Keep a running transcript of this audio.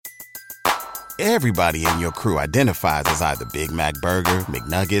Everybody in your crew identifies as either Big Mac Burger,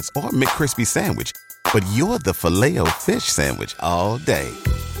 McNuggets, or McCrispy Sandwich. But you're the Filet-O-Fish Sandwich all day.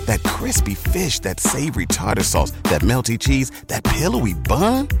 That crispy fish, that savory tartar sauce, that melty cheese, that pillowy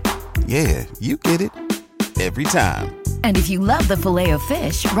bun. Yeah, you get it. Every time. And if you love the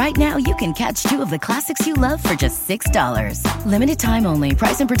Filet-O-Fish, right now you can catch two of the classics you love for just $6. Limited time only.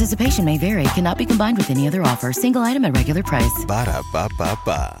 Price and participation may vary. Cannot be combined with any other offer. Single item at regular price.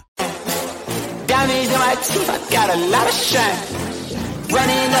 Ba-da-ba-ba-ba. Diamonds in my teeth, I got a lot of shine.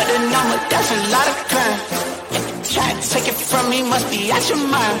 Running up the number, that's a lot of crime. Try to take it from me, must be out your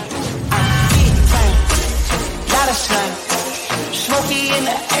mind. I'm big time, lot of sun. Smoky in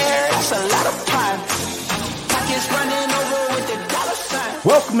the air, that's a lot of prime. Pockets running over with the dollar sign.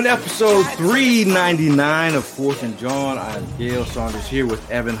 Welcome to episode 399 of Fourth and Jawn. I'm Gail Saunders here with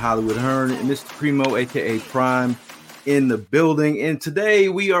Evan Hollywood Hearn and Mr. Primo, a.k.a. Prime, in the building. And today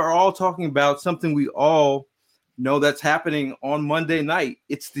we are all talking about something we all know that's happening on Monday night.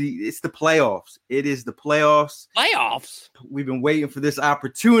 It's the playoffs. It is the playoffs. Playoffs? We've been waiting for this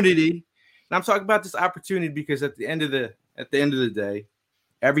opportunity. And I'm talking about this opportunity because at the end of the day,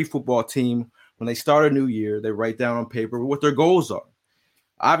 every football team, when they start a new year, they write down on paper what their goals are.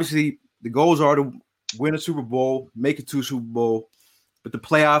 Obviously, the goals are to win a Super Bowl, make it to a Super Bowl, but the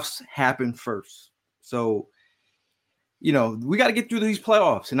playoffs happen first. So, you know, we got to get through these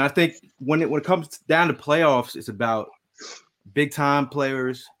playoffs. And I think when it comes down to playoffs, it's about big time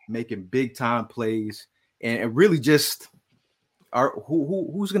players making big time plays and really just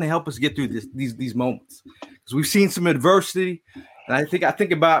who's going to help us get through these moments. Because we've seen some adversity. And I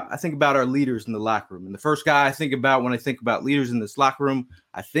think about our leaders in the locker room. And the first guy I think about when I think about leaders in this locker room,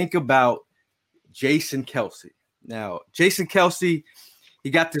 I think about Jason Kelce. Now, Jason Kelce, he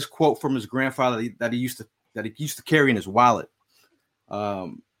got this quote from his grandfather that he used to carry in his wallet.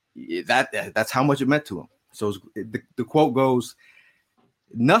 That's how much it meant to him. So the quote goes,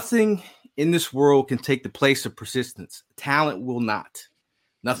 "Nothing in this world can take the place of persistence. Talent will not.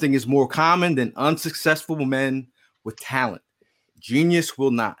 Nothing is more common than unsuccessful men with talent. Genius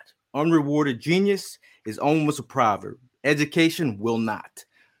will not. Unrewarded genius is almost a proverb. Education will not.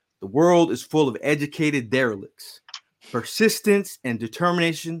 The world is full of educated derelicts. Persistence and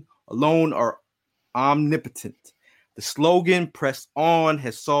determination alone are omnipotent. The slogan, press on,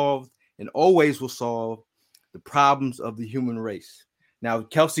 has solved and always will solve the problems of the human race." Now,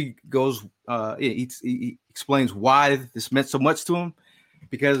 Kelce goes, he explains why this meant so much to him,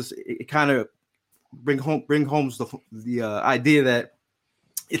 because it kind of bring home the idea that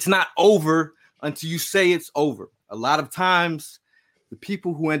it's not over until you say it's over. A lot of times, the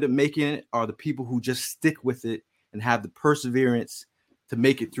people who end up making it are the people who just stick with it and have the perseverance to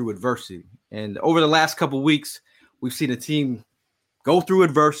make it through adversity. And over the last couple of weeks, we've seen a team go through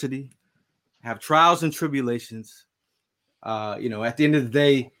adversity, have trials and tribulations. At the end of the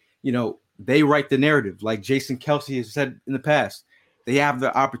day, they write the narrative. Like Jason Kelce has said in the past, they have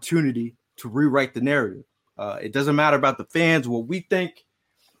the opportunity to rewrite the narrative. It doesn't matter about the fans, what we think,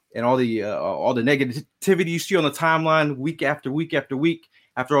 and all the negativity you see on the timeline week after week after week.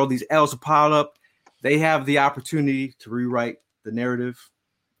 After all these L's are piled up, they have the opportunity to rewrite the narrative.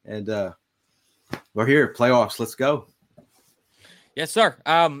 And we're here, playoffs. Let's go. Yes, sir.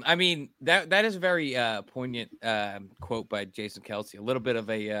 That is a very poignant quote by Jason Kelce. A little bit of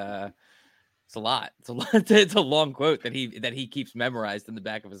a it's a lot. It's a long quote that he keeps memorized in the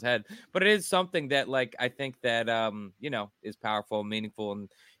back of his head. But it is something that, like, I think that is powerful and meaningful. And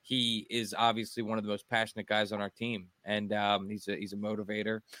he is obviously one of the most passionate guys on our team. And he's a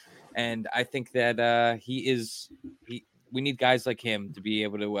motivator. And I think that we need guys like him to be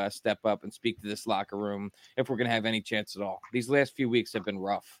able to step up and speak to this locker room if we're going to have any chance at all. These last few weeks have been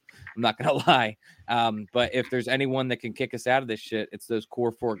rough. I'm not going to lie. But if there's anyone that can kick us out of this shit, it's those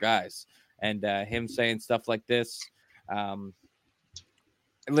core four guys. And him saying stuff like this.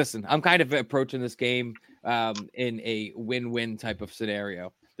 Listen, I'm kind of approaching this game in a win-win type of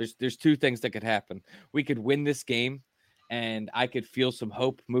scenario. There's two things that could happen. We could win this game, and I could feel some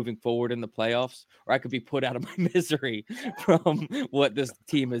hope moving forward in the playoffs, or I could be put out of my misery from what this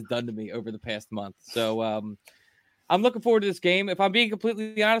team has done to me over the past month. So I'm looking forward to this game. If I'm being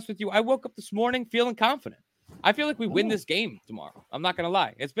completely honest with you, I woke up this morning feeling confident. I feel like we win this game tomorrow. I'm not going to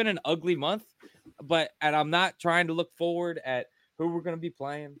lie. It's been an ugly month, and I'm not trying to look forward at who we're going to be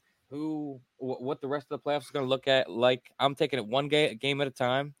playing, what the rest of the playoffs is going to look at. Like, I'm taking it one game at a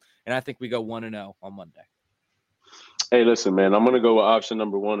time, and I think we go 1-0 on Monday. Hey, listen, man, I'm going to go with option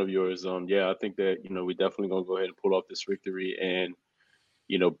number one of yours. I think that, we definitely going to go ahead and pull off this victory and,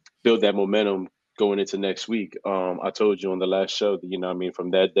 build that momentum going into next week. I told you on the last show that, what I mean, from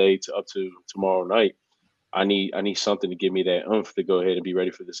that day to up to tomorrow night, I need something to give me that oomph to go ahead and be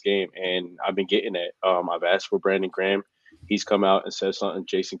ready for this game. And I've been getting that. I've asked for Brandon Graham. He's come out and said something.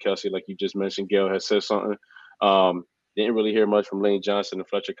 Jason Kelsey, like you just mentioned, Gail has said something. Didn't really hear much from Lane Johnson and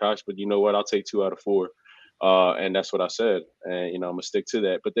Fletcher Cox, but you know what? I'll take 2 out of 4. And that's what I said. And, I'm going to stick to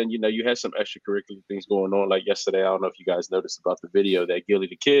that. But then, you had some extracurricular things going on. Like yesterday, I don't know if you guys noticed about the video that Gilly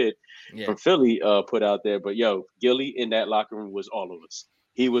the Kid from Philly put out there. But, Gilly in that locker room was all of us.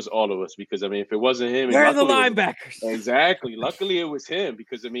 He was all of us because, if it wasn't him. Where are the linebackers? Exactly. Luckily, it was him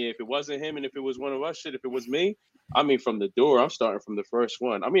because, if it wasn't him and if it was one of us, if it was me, from the door, I'm starting from the first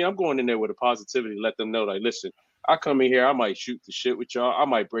one. I'm going in there with a positivity, let them know, like, listen, I come in here, I might shoot the shit with y'all. I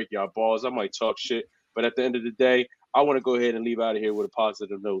might break y'all balls. I might talk shit. But at the end of the day, I want to go ahead and leave out of here with a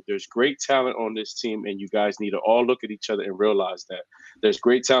positive note. There's great talent on this team, and you guys need to all look at each other and realize that. There's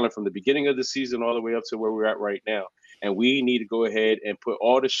great talent from the beginning of the season all the way up to where we're at right now. And we need to go ahead and put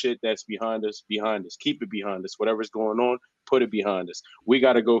all the shit that's behind us. Keep it behind us. Whatever's going on, put it behind us. We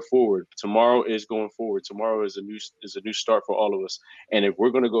got to go forward. Tomorrow is going forward. Tomorrow is a new start for all of us. And if we're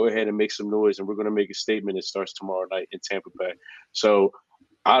going to go ahead and make some noise and we're going to make a statement, it starts tomorrow night in Tampa Bay. So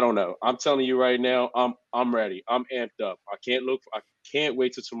I don't know. I'm telling you right now, I'm ready. I'm amped up. I can't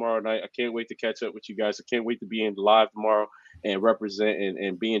wait till tomorrow night. I can't wait to catch up with you guys. I can't wait to be in live tomorrow and represent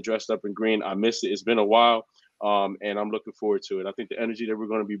and being dressed up in green. I missed it. It's been a while. And I'm looking forward to it. I think the energy that we're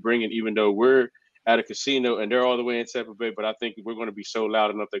going to be bringing, even though we're at a casino and they're all the way in Tampa Bay, but I think we're going to be so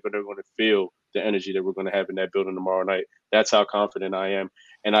loud enough that they're going to feel the energy that we're going to have in that building tomorrow night. That's how confident I am.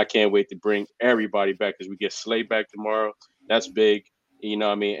 And I can't wait to bring everybody back because we get Slay back tomorrow. That's big. You know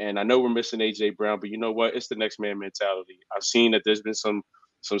what I mean? And I know we're missing A.J. Brown, but you know what? It's the next man mentality. I've seen that there's been some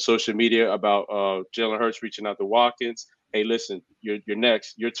social media about Jalen Hurts reaching out to Watkins. Hey, listen, you're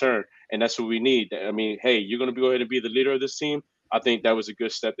next, your turn. And that's what we need. Hey, you're going to go ahead and be the leader of this team. I think that was a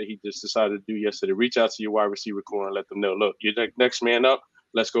good step that he just decided to do yesterday. Reach out to your wide receiver core and let them know, look, you're the next man up.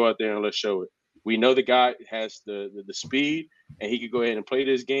 Let's go out there and let's show it. We know the guy has the speed, and he could go ahead and play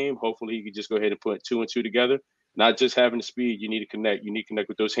this game. Hopefully, he could just go ahead and put 2 and 2 together. Not just having the speed, you need to connect. You need to connect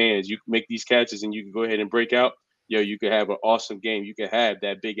with those hands. You can make these catches, and you can go ahead and break out. You could have an awesome game. You could have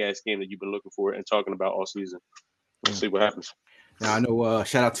that big-ass game that you've been looking for and talking about all season. We'll see what happens. Now, I know,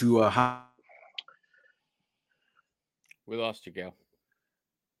 shout out to we lost you, Gail.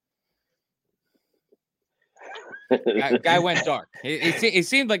 Guy went dark. It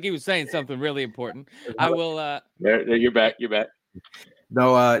seemed like he was saying something really important. I will. There, you're back. You're back.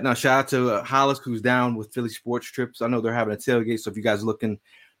 No, shout out to Hollis, who's down with Philly Sports Trips. I know they're having a tailgate, so if you guys are looking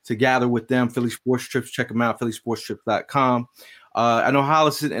to gather with them, Philly Sports Trips, check them out, phillysportstrips.com. I know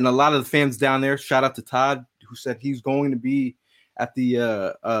Hollis and a lot of the fans down there. Shout out to Todd, who said he's going to be at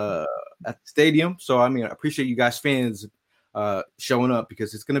the stadium. So, I appreciate you guys fans showing up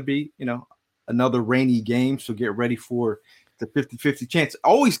because it's going to be, another rainy game. So get ready for the 50-50 chance.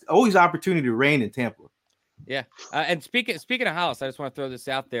 Always opportunity to rain in Tampa. Yeah. And speaking of Hollis, I just want to throw this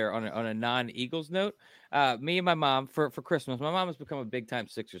out there on a non-Eagles note. Me and my mom for Christmas, my mom has become a big time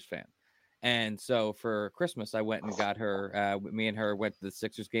Sixers fan. And so for Christmas, I went and got her, me and her went to the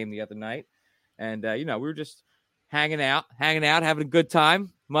Sixers game the other night. And, we were just hanging out, having a good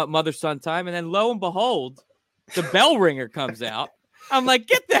time, mother-son time. And then lo and behold, the bell ringer comes out. I'm like,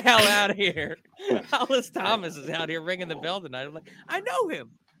 get the hell out of here. Hollis Thomas is out here ringing the bell tonight. I'm like, I know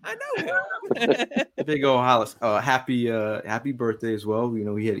him. There you go, Hollis. Happy birthday as well.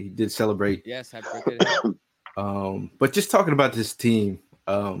 He did celebrate. Yes, happy birthday to him. But just talking about this team,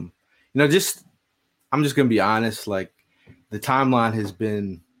 I'm just gonna be honest. Like the timeline has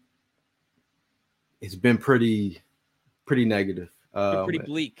been pretty negative. Pretty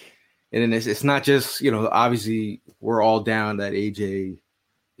bleak. And it's not just, obviously we're all down that AJ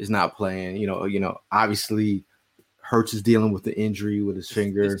is not playing. Obviously Hurts is dealing with the injury with his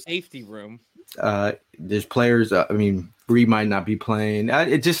finger. The safety room. There's players. Bree might not be playing.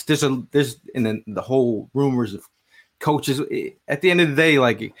 There's and then the whole rumors of coaches. At the end of the day,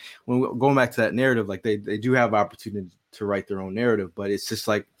 like when we're going back to that narrative, like they do have opportunity to write their own narrative, but it's just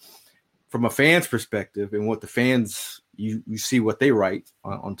like from a fan's perspective and what the fans you see what they write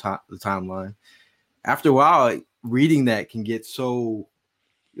on top the timeline. After a while, reading that can get so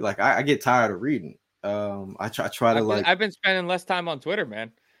like I get tired of reading. I've been spending less time on Twitter,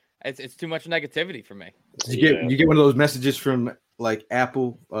 man. It's too much negativity for me. You get one of those messages from like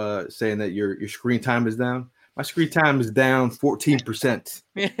Apple saying that your screen time is down. My screen time is down 14%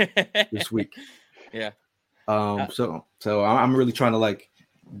 this week. Yeah. So I'm really trying to like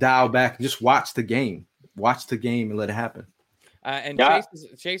dial back and just watch the game and let it happen. And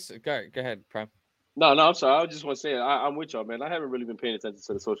Chase, go ahead, Prime. No, I'm sorry. I just want to say I'm with y'all, man. I haven't really been paying attention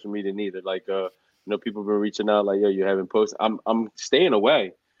to the social media neither. Like, people have been reaching out, like, yo, you haven't posted. I'm staying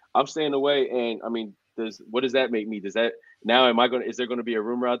away. I'm staying away, and I mean, what does that make me? Does that now? Is there gonna be a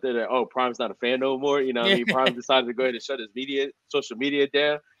rumor out there that Prime's not a fan no more? You know what I Yeah. mean? Prime decided to go ahead and shut his social media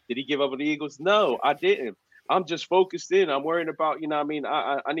down. Did he give up on the Eagles? No, I didn't. I'm just focused in. I'm worrying about, you know what I mean?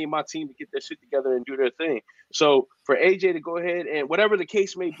 I need my team to get their shit together and do their thing. So for AJ to go ahead and whatever the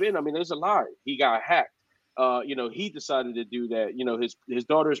case may be, I mean, there's a lot. He got hacked. He decided to do that. His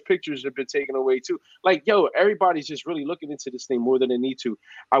daughter's pictures have been taken away too. Like, yo, everybody's just really looking into this thing more than they need to.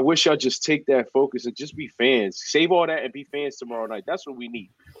 I wish y'all just take that focus and just be fans. Save all that and be fans tomorrow night. That's what we need.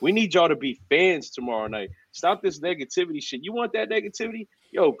 We need y'all to be fans tomorrow night. Stop this negativity shit. You want that negativity?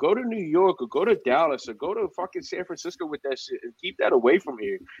 Yo, go to New York or go to Dallas or go to fucking San Francisco with that shit and keep that away from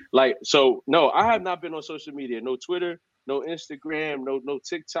here. Like, so no, I have not been on social media. No Twitter, no Instagram, no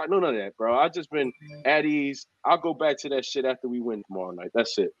TikTok, none of that, bro. I've just been at ease. I'll go back to that shit after we win tomorrow night.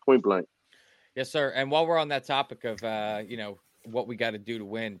 That's it. Point blank. Yes, sir. And while we're on that topic of what we got to do to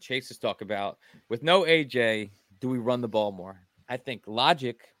win, Chase has talked about with no AJ, do we run the ball more? I think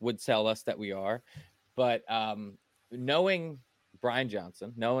logic would tell us that we are, but knowing Brian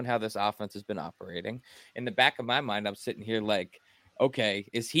Johnson, knowing how this offense has been operating, in the back of my mind, I'm sitting here like, okay,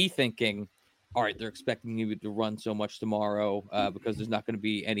 is he thinking, all right, they're expecting you to run so much tomorrow because there's not going to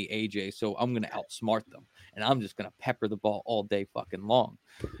be any AJ, so I'm going to outsmart them, and I'm just going to pepper the ball all day fucking long.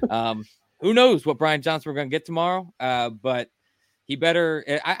 Who knows what Brian Johnson we're going to get tomorrow, but he better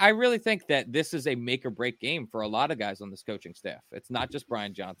 – I really think that this is a make-or-break game for a lot of guys on this coaching staff. It's not just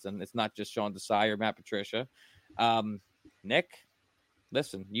Brian Johnson. It's not just Sean Desai or Matt Patricia. Nick,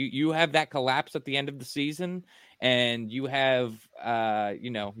 listen, you have that collapse at the end of the season, and you have,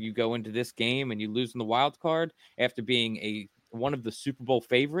 you go into this game and you lose in the wild card after being one of the Super Bowl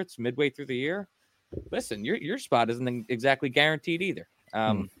favorites midway through the year. Listen, your spot isn't exactly guaranteed either.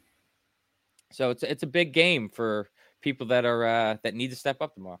 So it's a big game for people that are that need to step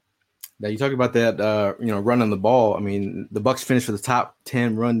up tomorrow. Now you talk about that, running the ball. I mean, the Bucs finished for the top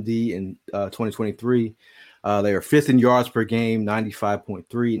 10 run D in 2023. They are fifth in yards per game,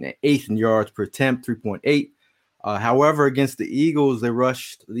 95.3, and eighth in yards per attempt, 3.8. However, against the Eagles,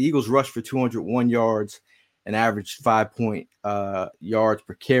 the Eagles rushed for 201 yards and averaged 5 yards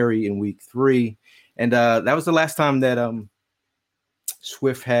per carry in week 3. And that was the last time that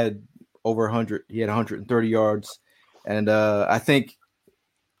Swift had over 100. He had 130 yards. And I think,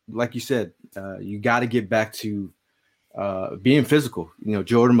 like you said, you got to get back to being physical.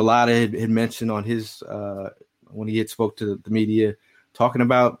 Jordan Mailata had mentioned on his when he had spoke to the media, talking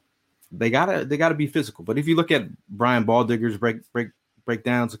about they gotta be physical. But if you look at Brian Baldigger's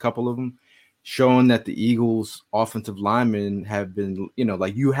breakdowns, a couple of them showing that the Eagles offensive linemen have been,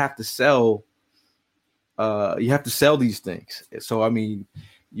 you have to sell these things. So I mean,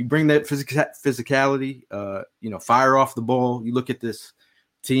 you bring that physicality, fire off the ball. You look at this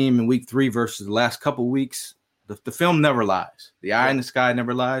team in week 3 versus the last couple of weeks. The film never lies. The eye in the sky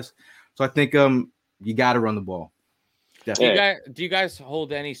never lies. So I think you got to run the ball. Do you guys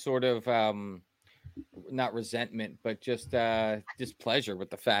hold any sort of not resentment, but just displeasure with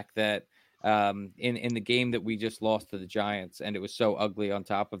the fact that in the game that we just lost to the Giants and it was so ugly on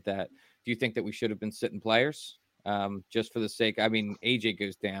top of that, do you think that we should have been sitting players just for the sake? I mean, AJ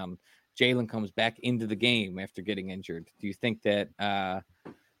goes down. Jalen comes back into the game after getting injured. Do you think that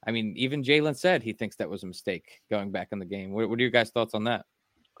even Jalen said he thinks that was a mistake going back in the game. What are your guys' thoughts on that?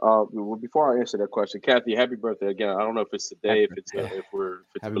 Well, before I answer that question, Kathy, happy birthday again. I don't know if it's today, if it's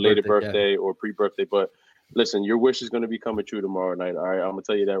belated birthday or pre-birthday, but listen, your wish is going to be coming true tomorrow night. All right, I'm gonna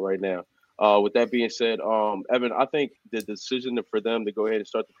tell you that right now. With that being said, Evan, I think the decision for them to go ahead and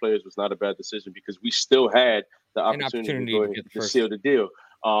start the players was not a bad decision because we still had the opportunity to go ahead and seal the deal.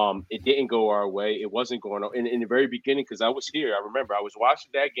 It didn't go our way. It wasn't going on in the very beginning because I was here. I remember I was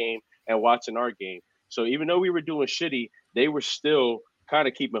watching that game and watching our game. So even though we were doing shitty, they were still kind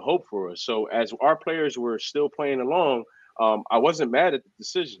of keeping hope for us. So as our players were still playing along, I wasn't mad at the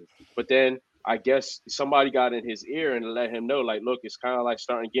decision. But then I guess somebody got in his ear and let him know, like, look, it's kind of like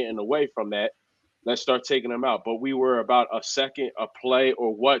starting getting away from that. Let's start taking them out. But we were about a second, a play,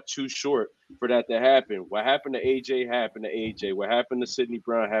 or what too short for that to happen. What happened to AJ happened to AJ. What happened to Sidney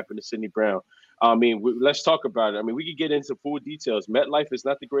Brown happened to Sidney Brown. I mean, let's talk about it. I mean, we could get into full details. MetLife is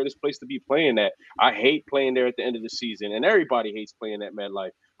not the greatest place to be playing at. I hate playing there at the end of the season, and everybody hates playing at MetLife.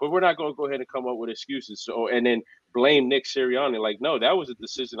 But we're not going to go ahead and come up with excuses. So, and then blame Nick Sirianni. Like, no, that was a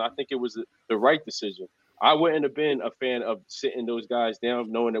decision. I think it was the right decision. I wouldn't have been a fan of sitting those guys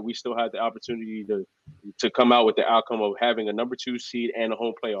down, knowing that we still had the opportunity to come out with the outcome of having a number 2 seed and a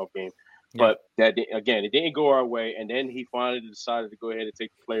home playoff game. But that again, it didn't go our way, and then he finally decided to go ahead and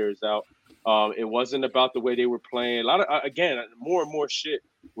take the players out. It wasn't about the way they were playing. A lot of more and more shit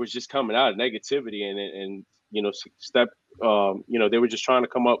was just coming out of negativity, and they were just trying to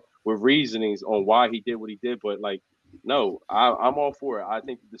come up with reasonings on why he did what he did. But like, no, I'm all for it. I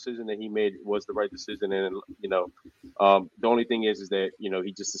think the decision that he made was the right decision, and the only thing is that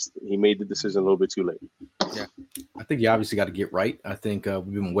he made the decision a little bit too late. Yeah, I think you obviously got to get right. I think we've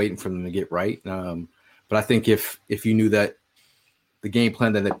been waiting for them to get right. But I think if you knew that the game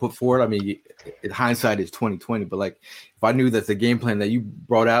plan that they put forward, I mean, in hindsight is 2020. But like, if I knew that the game plan that you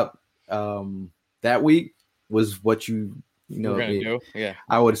brought out that week was what you do, yeah,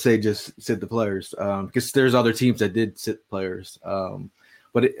 I would say just sit the players because there's other teams that did sit players.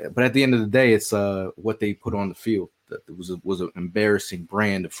 But at the end of the day, it's what they put on the field that was an embarrassing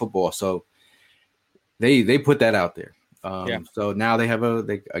brand of football. So they put that out there. So now they have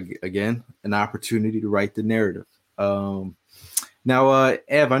again an opportunity to write the narrative. Now,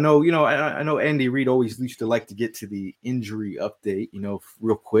 Ev, I know Andy Reid always used to like to get to the injury update,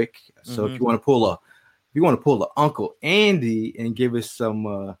 real quick. So if you want to pull the Uncle Andy and give us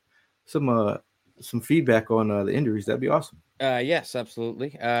some feedback on the injuries, that'd be awesome. Yes,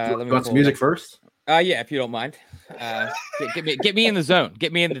 absolutely. Let me want some music first. Yeah, if you don't mind. Get me in the zone.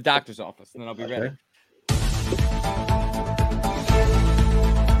 Get me in the doctor's office, and then I'll be ready.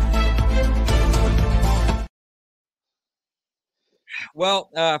 Well,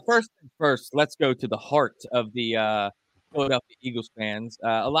 first, let's go to the heart of the Philadelphia Eagles fans.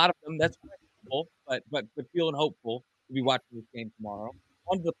 A lot of them, that's questionable, but feeling hopeful to be watching this game tomorrow.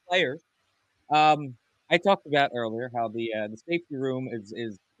 One of the players, I talked about earlier how the safety room is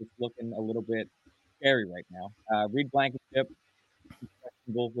looking a little bit scary right now. Reed Blankenship is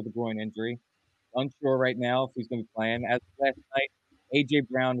questionable with a groin injury. Unsure right now if he's going to be playing. As of last night, A.J.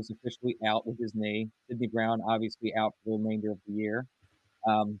 Brown is officially out with his knee. Sidney Brown obviously out for the remainder of the year.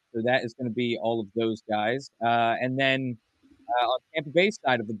 So that is going to be all of those guys. And then on Tampa Bay's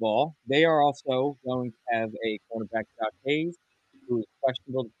side of the ball, they are also going to have a cornerback, Josh Hayes, who is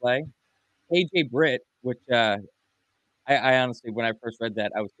questionable to play. A.J. Britt, which I honestly, when I first read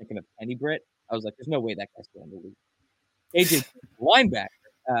that, I was thinking of Kenny Britt. I was like, there's no way that guy's still in the league. A.J.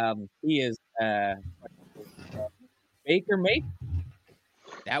 linebacker, he is Baker Mayfield.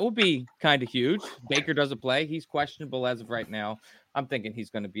 That would be kind of huge. Baker doesn't play. He's questionable as of right now. I'm thinking he's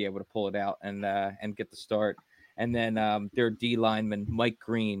going to be able to pull it out and get the start. And then their D lineman, Mike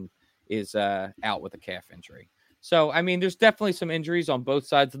Green, is out with a calf injury. So, I mean, there's definitely some injuries on both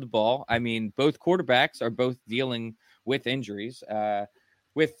sides of the ball. I mean, both quarterbacks are both dealing with injuries.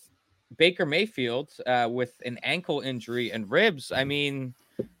 With Baker Mayfield, with an ankle injury and ribs, I mean,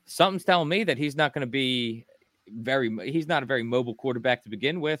 something's telling me that he's not going to be he's not a very mobile quarterback to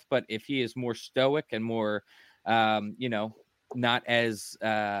begin with, but if he is more stoic and more, not as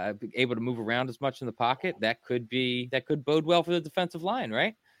able to move around as much in the pocket, that could bode well for the defensive line,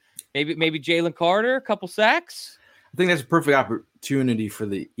 right? Maybe Jalen Carter, a couple sacks. I think that's a perfect opportunity for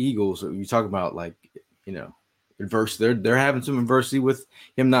the Eagles. You talk about adversity. They're having some adversity with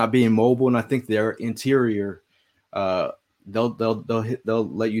him not being mobile, and I think their interior, they'll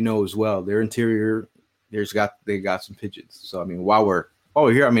let you know as well. Their interior, they got some pigeons. So I mean, while we're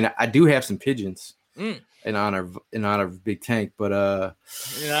here, I mean, I do have some pigeons in honor of Big Tank, but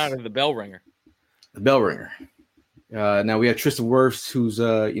in honor of the bell ringer. The bell ringer. Now we have Tristan Wirfs, who's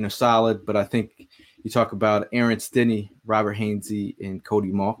solid, but I think you talk about Aaron Stinney, Robert Hainsey, and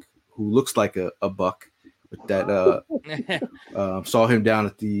Cody Malk, who looks like a buck. With that, saw him down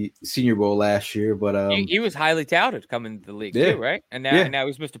at the Senior Bowl last year, but he was highly touted coming to the league too, right? And now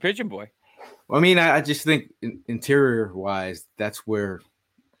he's Mr. Pigeon Boy. Well, I mean, I just think interior wise, that's where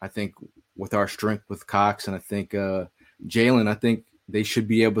I think with our strength with Cox and I think Jalen, I think they should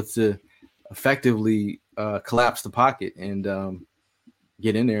be able to effectively collapse the pocket and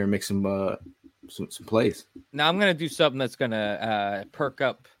get in there and make some plays. Now I'm going to do something that's going to perk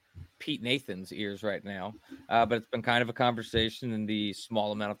up Pete Nathan's ears right now, but it's been kind of a conversation in the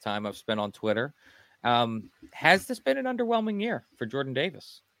small amount of time I've spent on Twitter. Has this been an underwhelming year for Jordan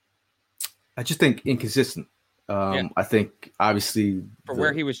Davis? I just think inconsistent. I think obviously for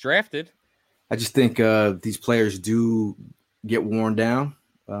where he was drafted. I just think these players do get worn down,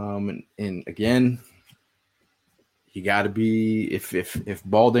 and again, you got to be if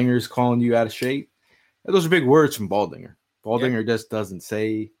Baldinger's calling you out of shape. Those are big words from Baldinger. Baldinger just doesn't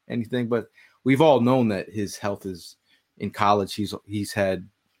say anything, but we've all known that his health is in college. He's had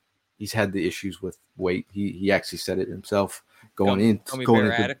the issues with weight. He actually said it himself going into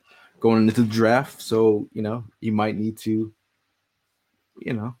the draft. So he might need to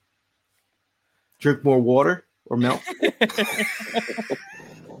Drink more water or milk.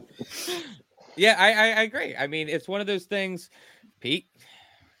 Yeah, I agree. I mean, it's one of those things, Pete.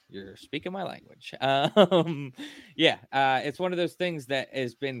 You're speaking my language. It's one of those things that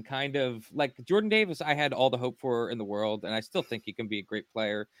has been kind of like Jordan Davis. I had all the hope for in the world, and I still think he can be a great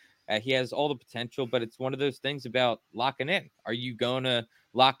player. He has all the potential, but it's one of those things about locking in. Are you going to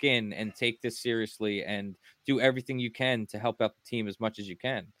lock in and take this seriously and do everything you can to help out the team as much as you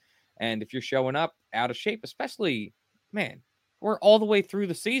can? And if you're showing up out of shape, especially, man, we're all the way through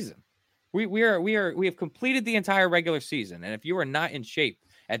the season. We have completed the entire regular season, and if you are not in shape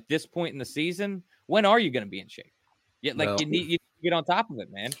at this point in the season, when are you going to be in shape? Yeah, like you need to get on top of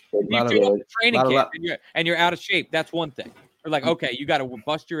it, man. If you show up to training camp and you're out of shape, that's one thing. We're like, okay, you got to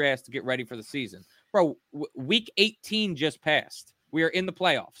bust your ass to get ready for the season, bro. Week 18 just passed. We are in the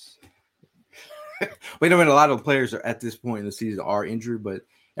playoffs. Wait a minute. A lot of players are at this point in the season are injured, but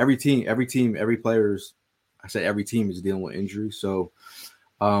every team, every player's. I said every team is dealing with injury. So,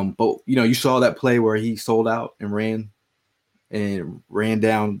 but you saw that play where he sold out and ran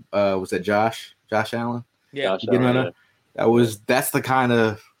down. Was that Josh Allen? Yeah. That's the kind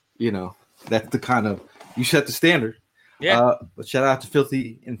of you set the standard. Yeah. But shout out to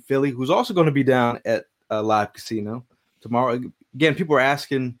Filthy in Philly, who's also going to be down at Live Casino tomorrow. Again, people are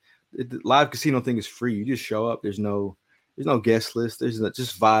asking. The Live Casino thing is free. You just show up. There's no guest list. There's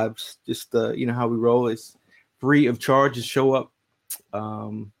just vibes. Just how we roll. It's free of charge. Just show up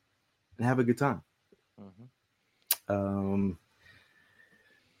and have a good time. Mm-hmm.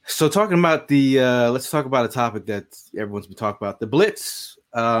 So talking about let's talk about a topic that everyone's been talking about, the blitz.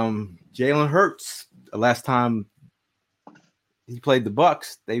 Jalen Hurts, last time he played the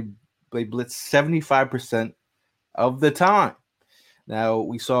Bucs, they blitzed 75% of the time. Now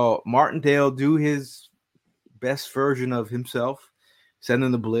we saw Martindale do his best version of himself,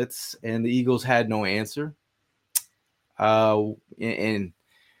 sending the blitz, and the Eagles had no answer. And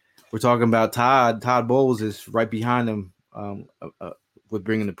we're talking about Todd Bowles is right behind him with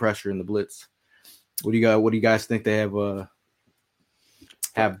bringing the pressure in the blitz. What do you guys think they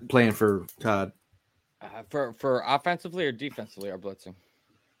have planned for Todd? For offensively or defensively, are blitzing?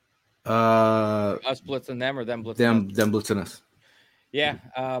 Us blitzing them or them blitzing them blitzing us. Yeah,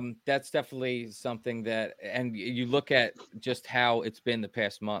 that's definitely something that, and you look at just how it's been the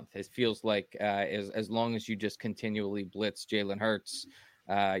past month. It feels like as long as you just continually blitz Jalen Hurts,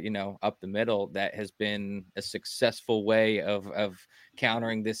 up the middle, that has been a successful way of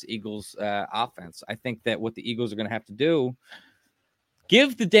countering this Eagles offense. I think that what the Eagles are going to have to do,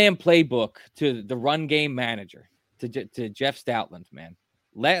 give the damn playbook to the run game manager, to Jeff Stoutland, man.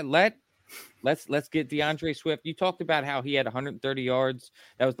 Let's get DeAndre Swift. You talked about how he had 130 yards.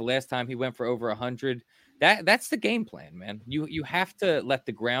 That was the last time he went for over 100. That's the game plan, man. You have to let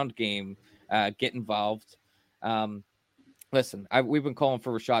the ground game get involved. Listen, we've been calling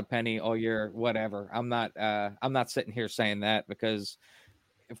for Rashad Penny all year. Whatever. I'm not sitting here saying that, because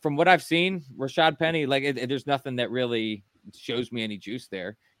from what I've seen, Rashad Penny, there's nothing that really shows me any juice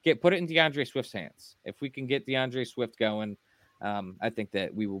there. Put it in DeAndre Swift's hands. If we can get DeAndre Swift going, I think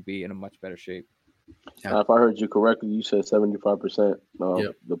that we will be in a much better shape. If I heard you correctly, you said 75%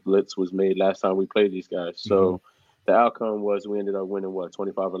 the blitz was made last time we played these guys. So the outcome was we ended up winning,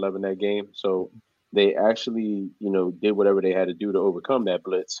 25-11 that game. So they actually, did whatever they had to do to overcome that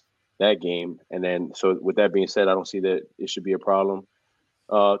blitz that game. And then, so with that being said, I don't see that it should be a problem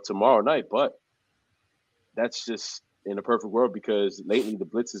tomorrow night. But that's just in a perfect world, because lately the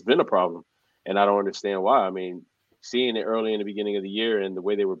blitz has been a problem. And I don't understand why. I mean, seeing it early in the beginning of the year and the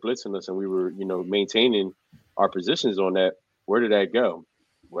way they were blitzing us, and we were, maintaining our positions on that, where did that go?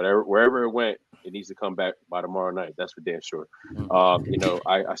 Wherever it went, it needs to come back by tomorrow night. That's for damn sure.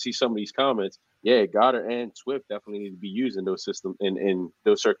 I see some of these comments. Yeah, Goddard and Swift definitely need to be used in those systems in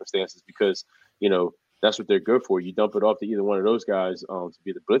those circumstances, because that's what they're good for. You dump it off to either one of those guys to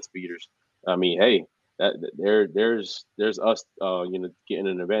be the blitz beaters. I mean, hey, there's us getting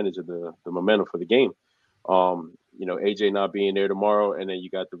an advantage of the momentum for the game. AJ not being there tomorrow, and then you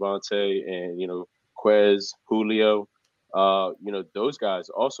got Devontae and Quez, Julio. Those guys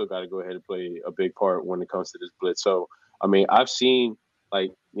also got to go ahead and play a big part when it comes to this blitz. So, I mean, I've seen,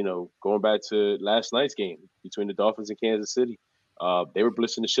 going back to last night's game between the Dolphins and Kansas City, they were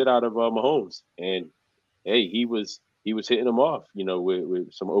blitzing the shit out of Mahomes, and hey, he was hitting them off,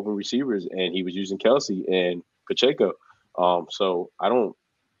 with some open receivers, and he was using Kelsey and Pacheco. So I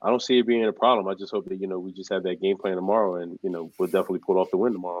don't see it being a problem. I just hope that, we just have that game plan tomorrow, and, we'll definitely pull off the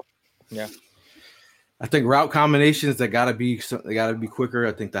win tomorrow. Yeah. I think route combinations, they gotta be quicker.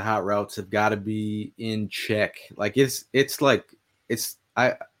 I think the hot routes have got to be in check. I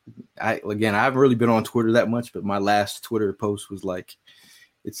I haven't really been on Twitter that much, but my last Twitter post was like,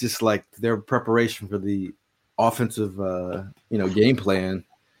 it's just like their preparation for the offensive, game plan.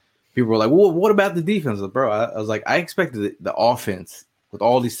 People were like, well, what about the defense? Like, bro, I was like, I expected the offense with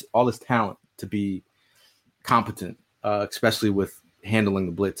all this talent to be competent, especially with handling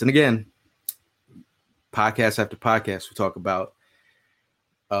the blitz. And again, podcast after podcast, we talk about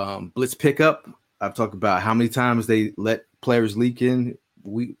blitz pickup. I've talked about how many times they let players leak in.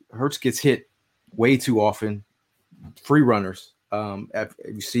 Hurts gets hit way too often. Free runners. Have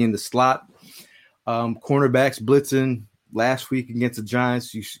you seen the slot cornerbacks blitzing last week against the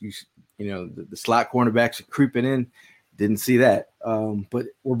Giants? The slot cornerbacks are creeping in. Didn't see that. But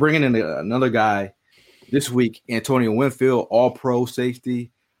we're bringing in another guy this week, Antonio Winfield, all-pro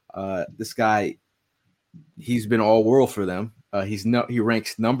safety. This guy, he's been all-world for them. He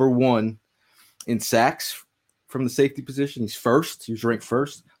ranks number 1 in sacks from the safety position. He's first. He was ranked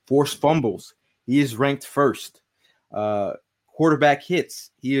first. Forced fumbles, he is ranked first. Quarterback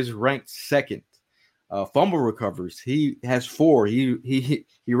hits, he is ranked second. Fumble recovers, he has 4. He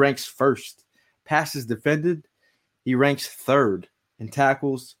ranks first. Passes defended, he ranks third. And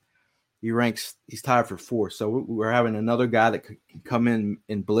tackles, he's tied for 4th. So we're having another guy that could come in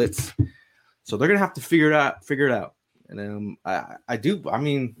and blitz. So they're gonna have to figure it out. And I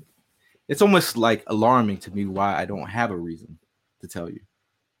mean, it's almost like alarming to me why I don't have a reason to tell you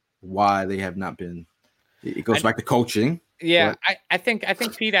why they have not been. It goes back to coaching. Yeah, I think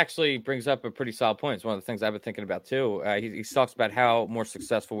Pete actually brings up a pretty solid point. It's one of the things I've been thinking about too. He talks about how more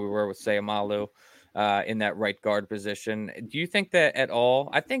successful we were with Sayamalu in that right guard position. Do you think that at all?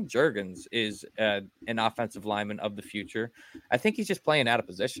 I think Juergens is an offensive lineman of the future. I think he's just playing out of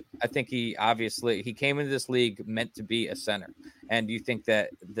position. I think he came into this league meant to be a center. And do you think that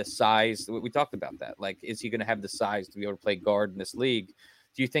the size, we talked about that, like, is he going to have the size to be able to play guard in this league?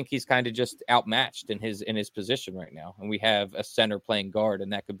 Do you think he's kind of just outmatched in his position right now? And we have a center playing guard,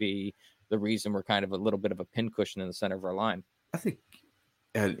 and that could be the reason we're kind of a little bit of a pincushion in the center of our line. I think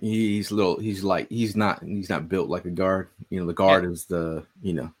he's not built like a guard. The guard is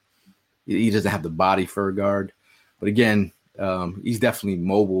he doesn't have the body for a guard. But again, he's definitely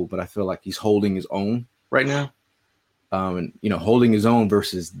mobile, but I feel like he's holding his own right now. And holding his own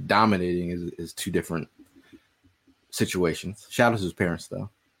versus dominating is 2 different situations. Shout out to his parents, though.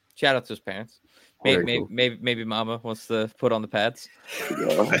 Shout out to his parents. Maybe Mama wants to put on the pads.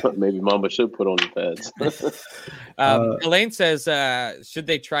 Yeah, maybe Mama should put on the pads. Elaine says, should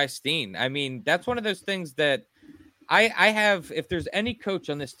they try Steen? I mean, that's one of those things that I have. If there's any coach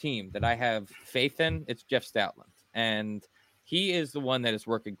on this team that I have faith in, it's Jeff Stoutland, and he is the one that is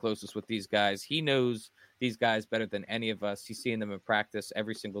working closest with these guys. He knows these guys better than any of us. He's seeing them in practice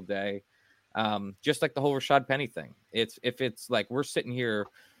every single day. Just like the whole Rashad Penny thing. If it's like we're sitting here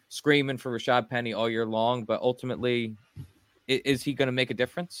screaming for Rashad Penny all year long, but ultimately, is he going to make a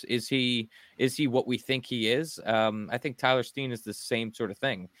difference? Is he what we think he is? I think Tyler Steen is the same sort of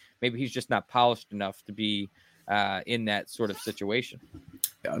thing. Maybe he's just not polished enough to be in that sort of situation.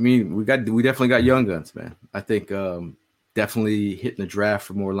 I mean, we definitely got young guns, man. I think definitely hitting the draft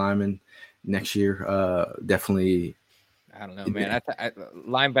for more linemen next year. Definitely. I don't know, man.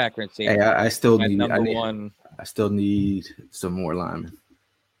 Linebacker and safety. Hey, I still need one. I still need some more linemen.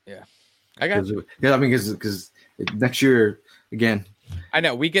 Yeah, I got. Yeah, I mean, because next year again. I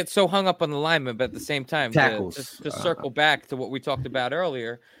know we get so hung up on the linemen, but at the same time, tackles. To circle back to what we talked about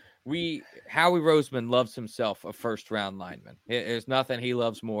earlier, Howie Roseman loves himself a first-round lineman. There's nothing he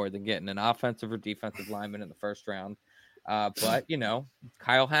loves more than getting an offensive or defensive lineman in the first round. But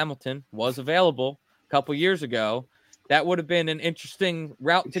Kyle Hamilton was available a couple years ago. That would have been an interesting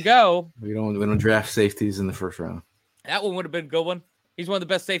route to go. We don't draft safeties in the first round. That one would have been a good one. He's one of the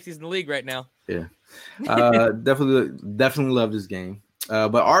best safeties in the league right now. Yeah, definitely loved his game.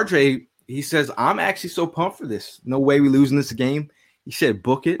 But RJ, he says, I'm actually so pumped for this. No way we losing this game. He said,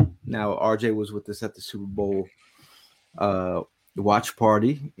 book it. Now RJ was with us at the Super Bowl watch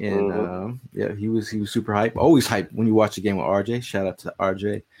party, and he was super hype. Always hype when you watch a game with RJ. Shout out to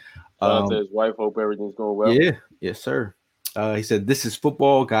RJ. Shout out to his wife. Hope everything's going well. Yeah, yes, sir. He said, this is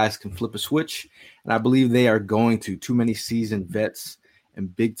football. Guys can flip a switch, and I believe they are going to. Too many seasoned vets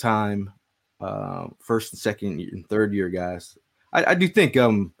and big time first and second and third year guys. I do think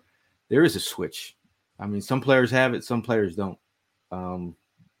there is a switch. I mean, some players have it, some players don't. I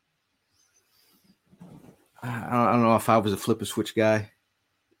don't know if I was a flip a switch guy.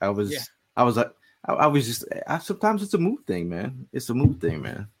 Sometimes it's a mood thing, man. It's a mood thing,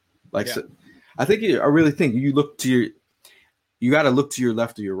 man. So, I really think you got to look to your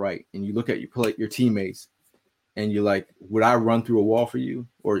left or your right, and you look at your teammates, and you're like, would I run through a wall for you?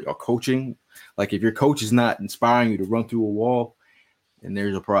 Or coaching? Like if your coach is not inspiring you to run through a wall, then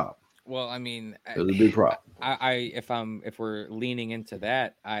there's a problem. Well, I mean, There's a big problem. if we're leaning into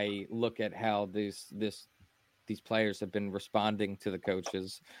that, I look at how these players have been responding to the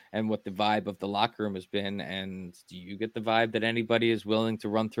coaches and what the vibe of the locker room has been. And do you get the vibe that anybody is willing to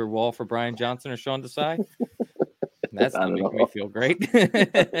run through a wall for Brian Johnson or Sean Desai? That's not making me feel great.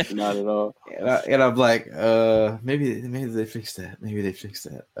 Not at all. And I'm like, maybe they fix that. Maybe they fix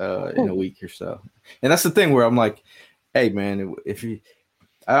that in a week or so. And that's the thing where I'm like, hey man,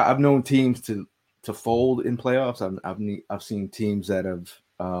 I've known teams to fold in playoffs. I've seen teams that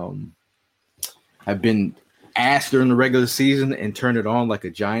have been asked during the regular season and turned it on, like a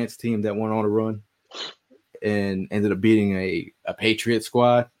Giants team that went on a run and ended up beating a Patriot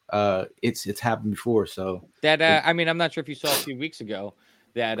squad. It's happened before. So that I mean, I'm not sure if you saw a few weeks ago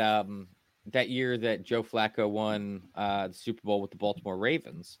that that year that Joe Flacco won the Super Bowl with the Baltimore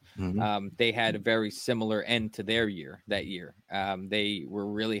Ravens. Mm-hmm. They had a very similar end to their year that year. They were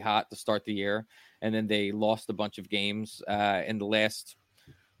really hot to start the year, and then they lost a bunch of games in the last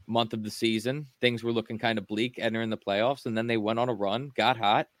month of the season. Things were looking kind of bleak entering the playoffs, and then they went on a run, got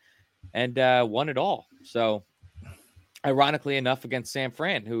hot, and won it all. So ironically enough, against San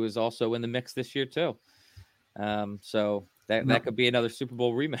Fran, who is also in the mix this year too. So that could be another Super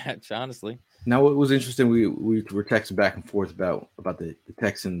Bowl rematch, honestly. Now, what was interesting, we were texting back and forth about the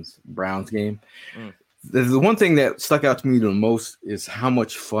Texans-Browns game. The one thing that stuck out to me the most is how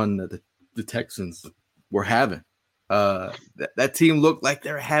much fun that the Texans were having. That team looked like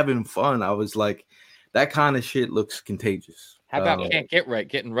they're having fun. I was like, that kind of shit looks contagious. How about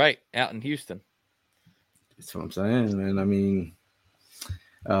getting right out in Houston? That's what I'm saying, man. I mean,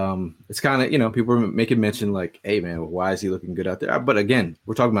 it's kind of, people are making mention like, hey, man, why is he looking good out there? But again,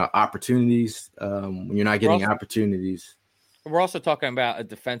 we're talking about opportunities. When you're not getting opportunities. We're also talking about a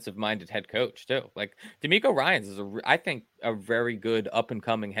defensive-minded head coach too. Like DeMeco Ryans is, I think, a very good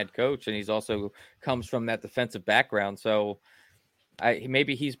up-and-coming head coach, and he's also comes from that defensive background. So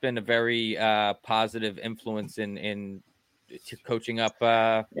maybe he's been a very positive influence in coaching up. We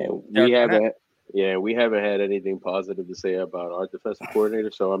haven't had anything positive to say about our defensive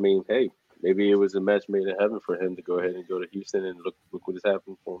coordinator. So I mean, hey, maybe it was a match made in heaven for him to go ahead and go to Houston and look what is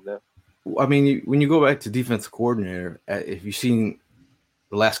happening for him now. I mean, when you go back to defensive coordinator, if you've seen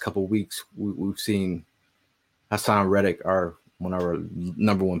the last couple of weeks, we've seen Hassan Reddick, one of our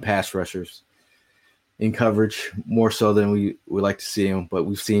number one pass rushers, in coverage more so than we like to see him. But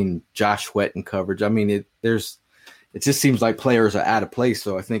we've seen Josh Sweat in coverage. I mean, it just seems like players are out of place.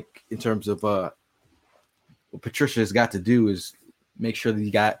 So I think in terms of what Patricia has got to do is make sure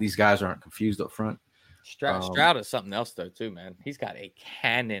that these guys aren't confused up front. Stroud is something else though too, man. He's got a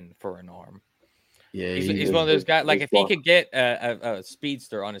cannon for an arm. Yeah, he's one of those guys. Like if he could get a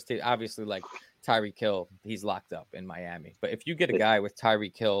speedster on his team, obviously like Tyreek Hill, he's locked up in Miami. But if you get a guy with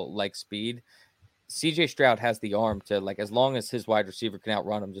Tyreek Hill like speed, CJ Stroud has the arm to, like, as long as his wide receiver can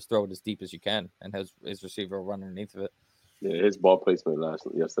outrun him, just throw it as deep as you can, and his receiver will run underneath of it. Yeah, his ball placement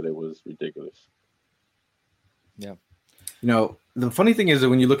yesterday was ridiculous. Yeah. The funny thing is that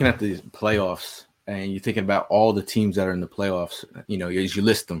when you're looking at the playoffs and you're thinking about all the teams that are in the playoffs, as you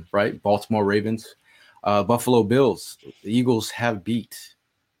list them, right? Baltimore Ravens, Buffalo Bills, the Eagles have beat,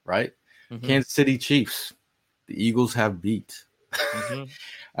 right? Mm-hmm. Kansas City Chiefs, the Eagles have beat.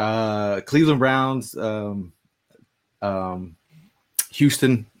 Mm-hmm. Cleveland Browns,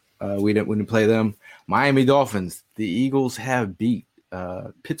 Houston, we didn't play them. Miami Dolphins, the Eagles have beat.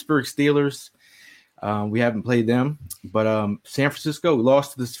 Pittsburgh Steelers, we haven't played them, but San Francisco, we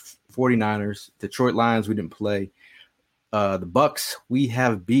lost to the 49ers. Detroit Lions, we didn't play. The Bucs, we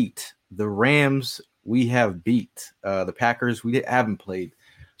have beat. The Rams, we have beat. The Packers, we haven't played.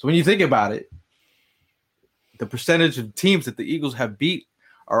 So when you think about it, the percentage of teams that the Eagles have beat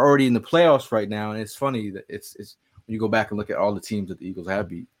are already in the playoffs right now, and it's funny that it's when you go back and look at all the teams that the Eagles have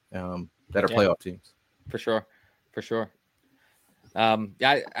beat that are playoff teams. For sure. And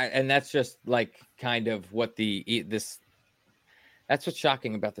that's just like kind of what that's what's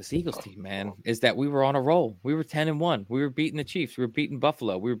shocking about this Eagles team, man, is that we were on a roll. We were 10-1. We were beating the Chiefs. We were beating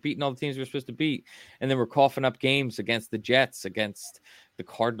Buffalo. We were beating all the teams we were supposed to beat. And then we're coughing up games against the Jets, against the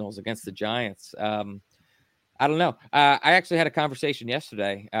Cardinals, against the Giants. I don't know. I actually had a conversation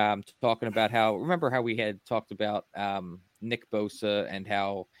yesterday talking about remember how we had talked about Nick Bosa and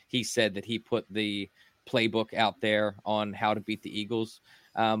how he said that he put the playbook out there on how to beat the Eagles.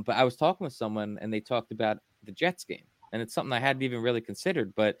 But I was talking with someone and they talked about the Jets game. And it's something I hadn't even really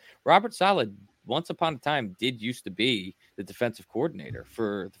considered. But Robert Saleh, once upon a time, did used to be the defensive coordinator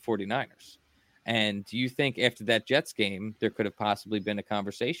for the 49ers. And do you think after that Jets game, there could have possibly been a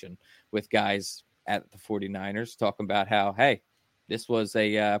conversation with guys at the 49ers talking about how, hey, this was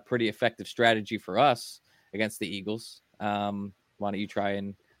a pretty effective strategy for us against the Eagles. Why don't you try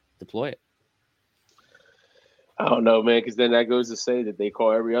and deploy it? I don't know, man, because then that goes to say that they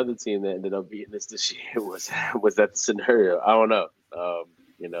call every other team that ended up beating us this year was that the scenario. I don't know.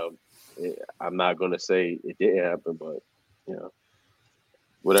 I'm not going to say it didn't happen, but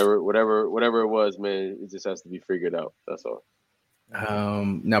whatever it was, man, it just has to be figured out. That's all.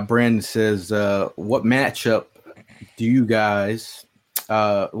 Now Brandon says, what matchup do you guys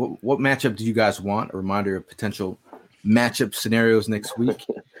want? A reminder of potential matchup scenarios next week.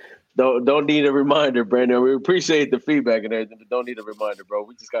 Don't need a reminder, Brandon. We appreciate the feedback and everything, but don't need a reminder, bro.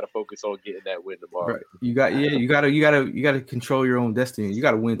 We just got to focus on getting that win tomorrow. Right. You got to control your own destiny. You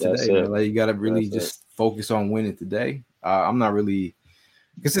got to win today, man. Like, you got to really focus on winning today. I'm not really,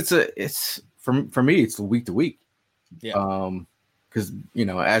 because it's for me, it's week to week. Yeah. Because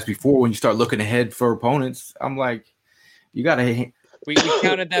as before, when you start looking ahead for opponents, I'm like, you got to. We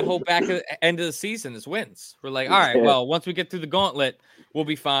counted that whole end of the season as wins. We're like, all right, well, once we get through the gauntlet, we'll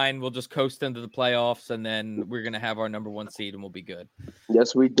be fine. We'll just coast into the playoffs, and then we're gonna have our number 1 seed, and we'll be good.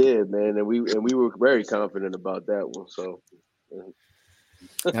 Yes, we did, man, and we were very confident about that one. So,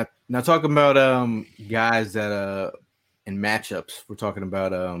 now talking about guys that in matchups, we're talking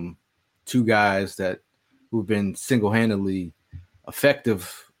about 2 guys who've been single-handedly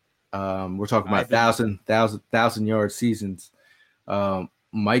effective. We're talking about 1,000-yard seasons.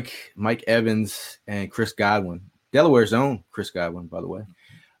 Mike Evans and Chris Godwin, Delaware's own Chris Godwin, by the way.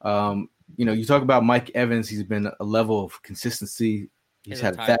 You talk about Mike Evans. He's been a level of consistency. He's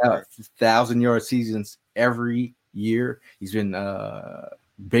had 1,000-yard seasons every year. He's been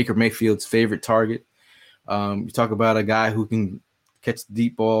Baker Mayfield's favorite target. You talk about a guy who can catch the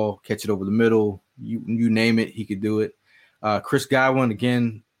deep ball, catch it over the middle. You name it, he could do it. Chris Godwin,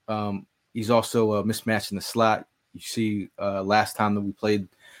 again, he's also a mismatch in the slot. You see, last time that we played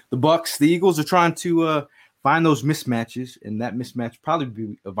the Bucs, the Eagles are trying to find those mismatches, and that mismatch probably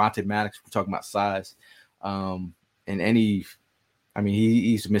be Avonte Maddox. We're talking about size, he's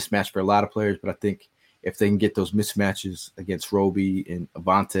a mismatch for a lot of players. But I think if they can get those mismatches against Roby and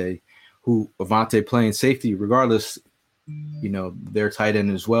Avonte, Avonte playing safety, regardless, they're tight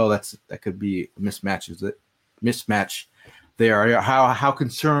end as well. That could be a mismatch there. How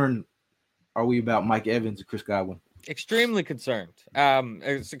concerned are we about Mike Evans and Chris Godwin? Extremely concerned.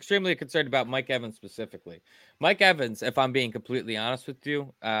 Extremely concerned about Mike Evans specifically. Mike Evans, if I'm being completely honest with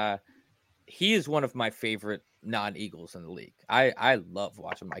you, he is one of my favorite non-Eagles in the league. I love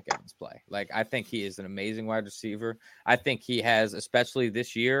watching Mike Evans play. Like, I think he is an amazing wide receiver. I think he has, especially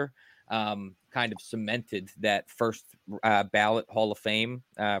this year, kind of cemented that first ballot Hall of Fame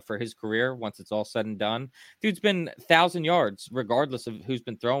for his career once it's all said and done. Dude's been 1,000 yards regardless of who's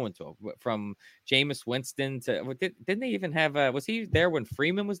been throwing to him, from Jameis Winston to didn't they even have was he there when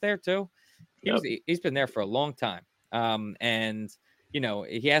Freeman was there too? He's been there for a long time. And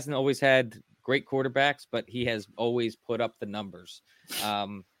he hasn't always had great quarterbacks, but he has always put up the numbers.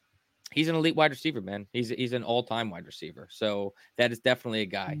 He's an elite wide receiver, man. He's an all-time wide receiver. So that is definitely a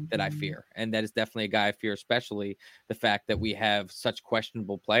guy that I fear. And that is definitely a guy I fear, especially the fact that we have such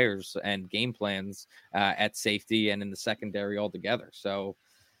questionable players and game plans at safety and in the secondary altogether. So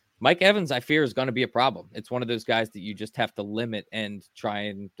Mike Evans, I fear, is going to be a problem. It's one of those guys that you just have to limit and try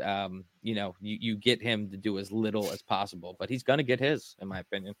and, you get him to do as little as possible. But he's going to get his, in my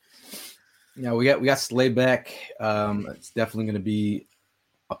opinion. Yeah, we got Slay back. It's definitely going to be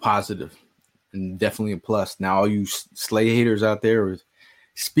a positive and definitely a plus. Now, all you Slay haters out there are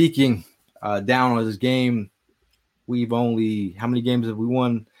speaking down on his game. How many games have we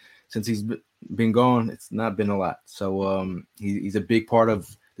won since he's been gone? It's not been a lot. So he's a big part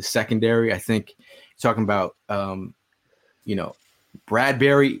of the secondary. I think talking about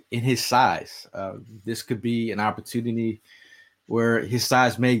Bradbury in his size. This could be an opportunity where his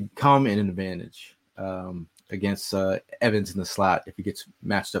size may come in an advantage against Evans in the slot if he gets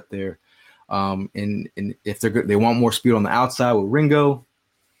matched up there. And if they want more speed on the outside with Ringo.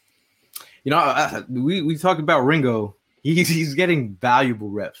 We talked about Ringo. He's getting valuable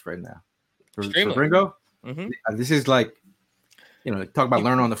reps right now. For Ringo, this is like, talk about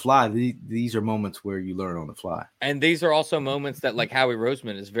learn on the fly. These are moments where you learn on the fly. And these are also moments that, like, Howie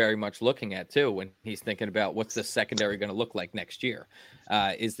Roseman is very much looking at too, when he's thinking about what's the secondary going to look like next year.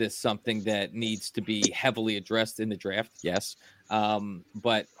 Is this something that needs to be heavily addressed in the draft? Yes.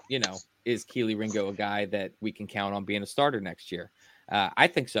 But is Keely Ringo a guy that we can count on being a starter next year? I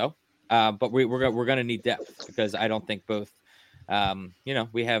think so. But we're going to need depth, because I don't think both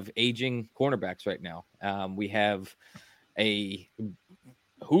We have aging cornerbacks right now. We have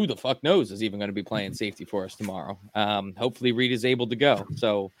who the fuck knows is even going to be playing safety for us tomorrow. Hopefully Reed is able to go.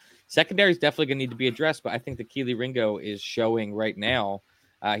 So secondary is definitely going to need to be addressed, but I think that Keely Ringo is showing right now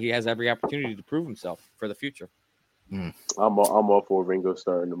he has every opportunity to prove himself for the future. I'm all for Ringo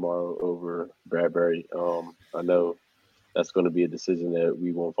starting tomorrow over Bradbury. I know that's going to be a decision that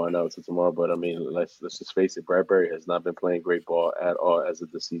we won't find out until tomorrow, but I mean, let's just face it, Bradbury has not been playing great ball at all as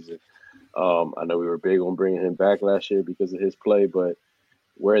of the season. I know we were big on bringing him back last year because of his play, but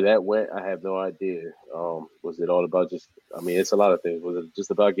where that went, I have no idea. Was it all about it's a lot of things. Was it just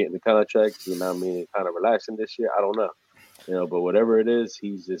about getting the contract? Kind of relaxing this year? I don't know. But whatever it is,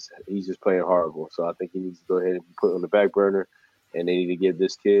 he's just playing horrible. So I think he needs to go ahead and be put on the back burner, and they need to give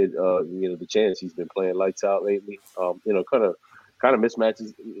this kid, the chance. He's been playing lights out lately. Kind of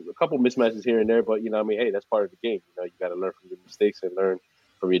mismatches, a couple mismatches here and there, but hey, that's part of the game. You got to learn from your mistakes and learn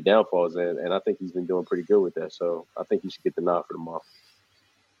from your downfalls, and I think he's been doing pretty good with that. So I think he should get the nod for tomorrow.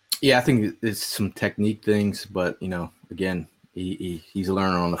 Yeah, I think it's some technique things, but again, he's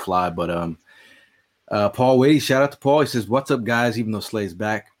learning on the fly. But Paul Wade, shout out to Paul. He says, "What's up, guys? Even though Slay's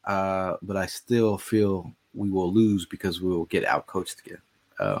back, but I still feel we will lose because we will get out coached again."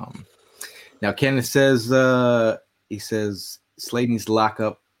 Now, Kenneth says he says Slay needs to lock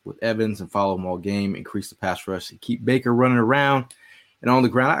up with Evans and follow him all game, increase the pass rush, and keep Baker running around and on the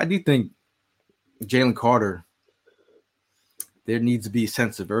ground. I do think Jalen Carter. There needs to be a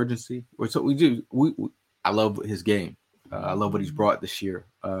sense of urgency. So we do. I love his game. I love what he's brought this year.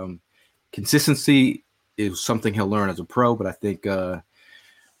 Consistency is something he'll learn as a pro, but I think a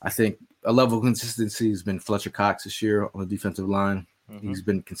level of consistency has been Fletcher Cox this year on the defensive line. Mm-hmm. He's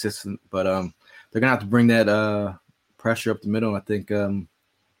been consistent, but they're gonna have to bring that pressure up the middle. I think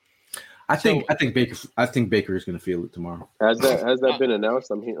Baker is gonna feel it tomorrow. Has that been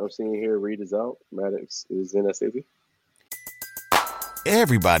announced? I'm seeing here Reed is out. Maddox is in SAV.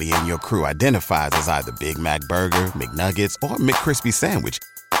 Everybody in your crew identifies as either Big Mac Burger, McNuggets, or McCrispy Sandwich.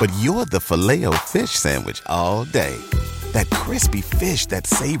 But you're the Filet-O-Fish Sandwich all day. That crispy fish, that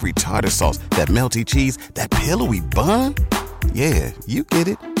savory tartar sauce, that melty cheese, that pillowy bun. Yeah, you get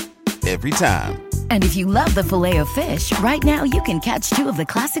it. Every time. And if you love the Filet-O-Fish, right now you can catch two of the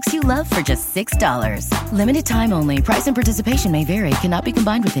classics you love for just $6. Limited time only. Price and participation may vary. Cannot be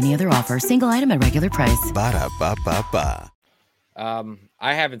combined with any other offer. Single item at regular price. Ba-da-ba-ba-ba.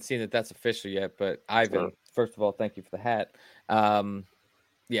 I haven't seen that that's official yet, but Ivan, first of all, thank you for the hat.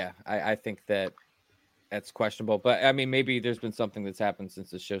 I think that's questionable, but I mean, maybe there's been something that's happened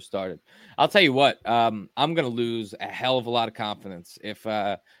since the show started. I'll tell you what, I'm going to lose a hell of a lot of confidence if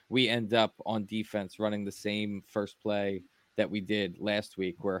we end up on defense running the same first play that we did last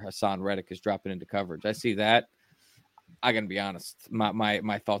week where Hassan Reddick is dropping into coverage. I see that. I'm going to be honest.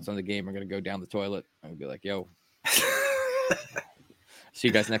 My thoughts on the game are going to go down the toilet. I'm going to be like, yo, see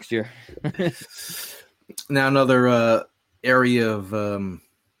you guys next year. Now, another area of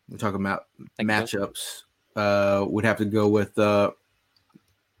we're talking about matchups. Would have to go with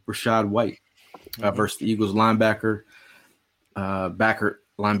Rashad White versus the Eagles linebacker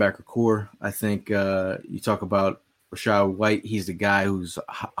core. I think you talk about Rashad White. He's the guy who's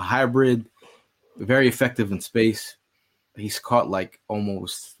a hybrid, very effective in space. He's caught like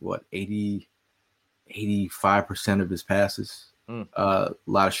almost 85% of his passes. A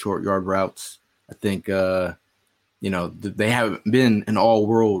lot of short yard routes. I think they haven't been an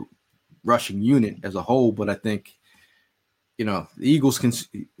all-world rushing unit as a whole, but I think the Eagles can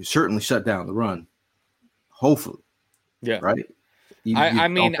certainly shut down the run. Hopefully, yeah, right.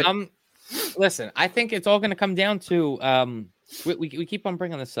 Listen. I think it's all going to come down to we keep on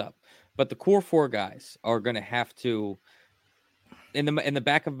bringing this up, but the core four guys are going to have to. In the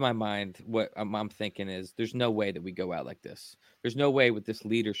back of my mind, what I'm thinking is there's no way that we go out like this. There's no way with this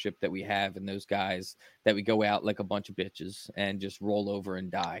leadership that we have and those guys that we go out like a bunch of bitches and just roll over and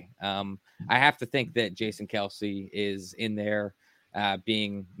die. I have to think that Jason Kelce is in there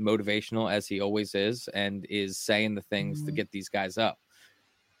being motivational as he always is and is saying the things to get these guys up.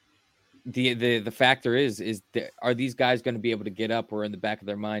 The factor is are these guys going to be able to get up, or in the back of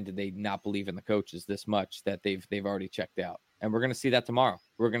their mind did they not believe in the coaches this much that they've already checked out? And we're going to see that tomorrow.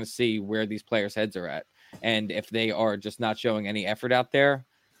 We're going to see where these players' heads are at. And if they are just not showing any effort out there,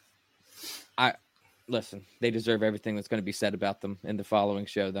 they deserve everything that's going to be said about them in the following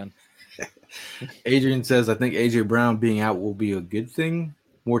show then. Adrian says, I think A.J. Brown being out will be a good thing.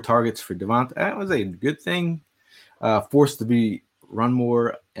 More targets for Devontae. That was a good thing. Forced to be run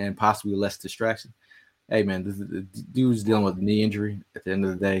more and possibly less distraction. Hey, man, the dude's dealing with a knee injury. At the end of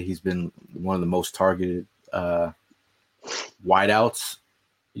the day, he's been one of the most targeted wideouts.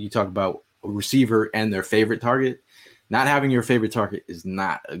 You talk about a receiver and their favorite target. Not having your favorite target is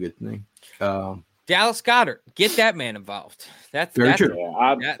not a good thing. Dallas Goedert, get that man involved. That's very true.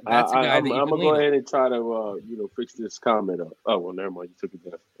 Yeah, that's a guy I'm that you gonna can go lean ahead and try to fix this comment up. Oh well, never mind. You took it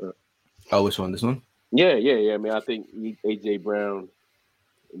down. Oh, which one? This one? Yeah. I mean, I think AJ Brown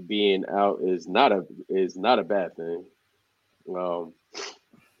being out is not a bad thing. More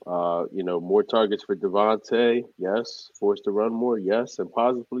targets for Devontae, yes. Forced to run more, yes. And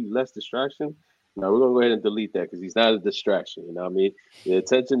possibly less distraction. No, we're gonna go ahead and delete that because he's not a distraction. You know what I mean? The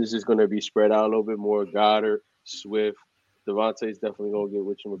attention is just gonna be spread out a little bit more. Goddard, Swift, Devontae's definitely gonna get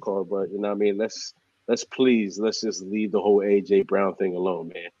what you would call, but you know what I mean? Let's just leave the whole AJ Brown thing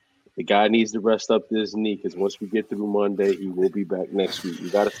alone, man. The guy needs to rest up this knee because once we get through Monday, he will be back next week. We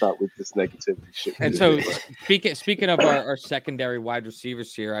got to stop with this negativity shit. And so, speaking of our secondary wide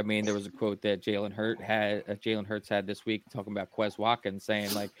receivers here, I mean, there was a quote that Jalen Hurts had this week talking about Quez Watkins,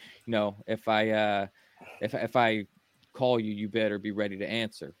 saying like, if I call you, you better be ready to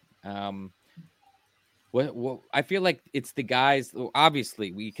answer. What I feel like it's the guys.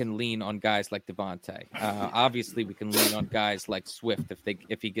 Obviously, we can lean on guys like Devontae. Obviously, we can lean on guys like Swift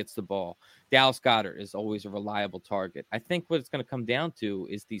if he gets the ball. Dallas Goedert is always a reliable target. I think what it's going to come down to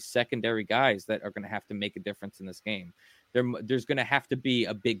is these secondary guys that are going to have to make a difference in this game. There's going to have to be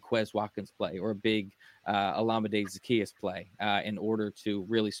a big Quez Watkins play or a big Olamide Zaccheaus play in order to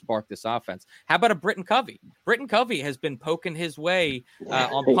really spark this offense. How about a Britton Covey? Britton Covey has been poking his way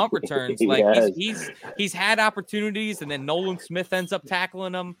on punt returns. Like he's had opportunities, and then Nolan Smith ends up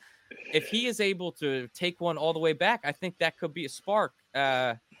tackling him. If he is able to take one all the way back, I think that could be a spark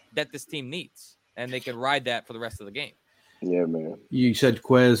that this team needs, and they can ride that for the rest of the game. Yeah, man. You said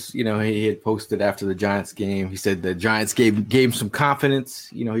Quez, he had posted after the Giants game. He said the Giants gave him some confidence.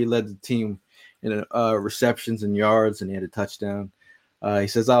 He led the team in receptions and yards, and he had a touchdown. He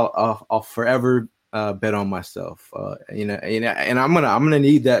says, "I'll forever bet on myself." And I'm gonna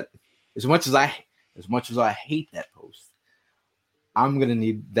need that as much as I hate that post. I'm gonna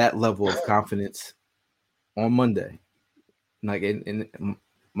need that level of confidence on Monday. Like, and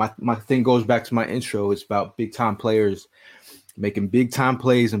my thing goes back to my intro. It's about big time players making big time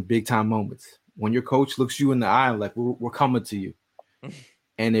plays and big time moments. When your coach looks you in the eye, like we're coming to you,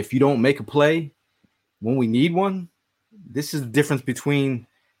 and if you don't make a play when we need one, this is the difference between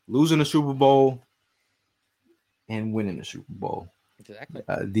losing a Super Bowl and winning a Super Bowl. Exactly.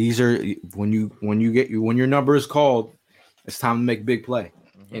 These are when your number is called, it's time to make a big play.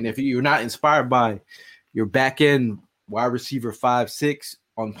 Mm-hmm. And if you're not inspired by your back end wide receiver 5-6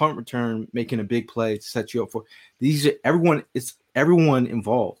 on punt return making a big play to set you up for these, it's everyone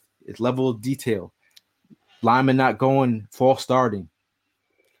involved. It's level of detail. Lineman not going false starting.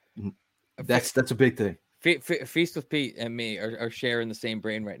 That's a big thing. Feast with Pete and me are sharing the same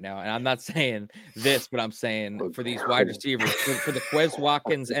brain right now. And I'm not saying this, but I'm saying for these wide receivers, for the Quez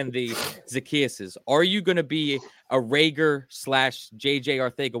Watkins and the Zaccheauses, are you going to be a Rager / JJ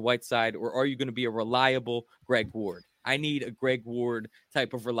Arcega-Whiteside, or are you going to be a reliable Greg Ward? I need a Greg Ward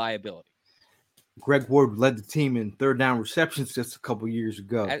type of reliability. Greg Ward led the team in third down receptions just a couple years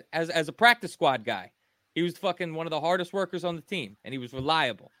ago. As a practice squad guy, he was fucking one of the hardest workers on the team, and he was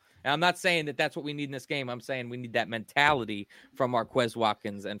reliable. And I'm not saying that that's what we need in this game. I'm saying we need that mentality from our Quez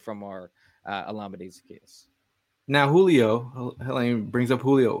Watkins and from our Olamide Zaccheaus. Now, Julio, Helene brings up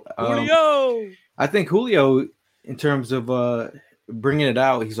Julio. I think Julio, in terms of bringing it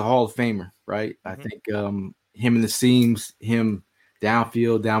out, he's a Hall of Famer, right? Mm-hmm. I think him in the seams, him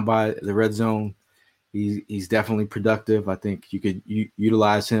downfield, down by the red zone, he's definitely productive. I think you could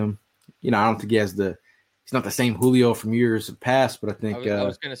utilize him. I don't think he's not the same Julio from years past, but I think I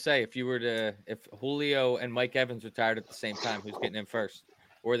was going to say if Julio and Mike Evans retired at the same time, who's getting in first,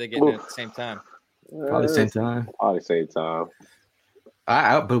 or are they getting in at the same time? Probably the same time. Probably the same time.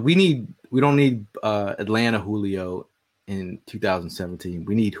 But we don't need Atlanta Julio in 2017.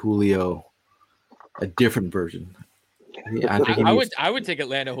 We need Julio, a different version. Yeah, I would take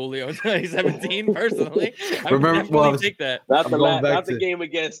Atlanta Julio in 2017 personally. I would take that. Not the game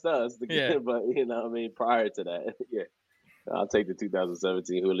against us, game, but prior to that, yeah. I'll take the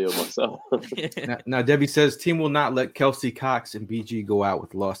 2017 Julio myself. now, Debbie says team will not let Kelsey, Cox, and BG go out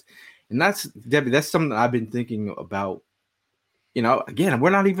with loss, and that's Debbie. That's something that I've been thinking about. Again, we're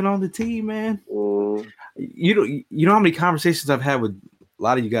not even on the team, man. You know how many conversations I've had with a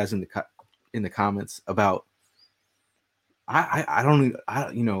lot of you guys in the comments about.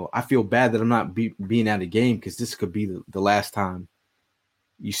 I feel bad that I'm not being out of the game because this could be the last time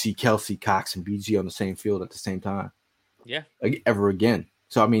you see Kelsey, Cox, and BG on the same field at the same time. Yeah. Ever again.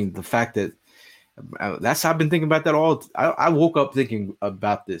 So, the fact that I've been thinking about that all. I woke up thinking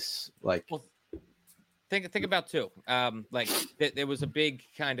about this. Like, Well, think about too. Like there was a big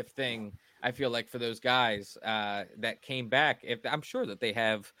kind of thing. I feel like for those guys that came back, if I'm sure that they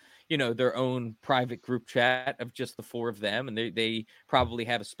have, their own private group chat of just the four of them, and they probably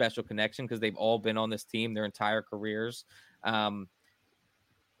have a special connection because they've all been on this team their entire careers.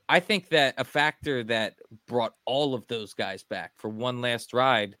 I think that a factor that brought all of those guys back for one last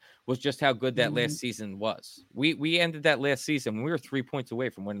ride was just how good that last season was. We ended that last season when we were 3 points away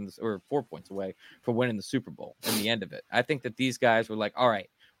from winning or 4 points away from winning the Super Bowl in the end of it. I think that these guys were like, all right,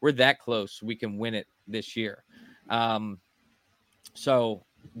 we're that close. We can win it this year. So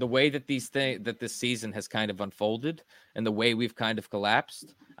the way that this season has kind of unfolded and the way we've kind of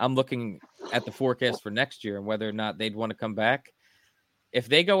collapsed, I'm looking at the forecast for next year and whether or not they'd want to come back. If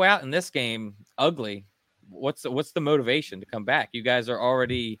they go out in this game ugly, what's the motivation to come back? You guys are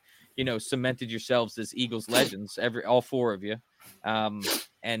already, cemented yourselves as Eagles legends, all four of you.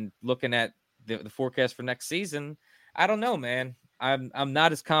 And looking at the forecast for next season, I don't know, man. I'm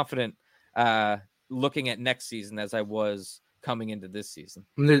not as confident looking at next season as I was coming into this season.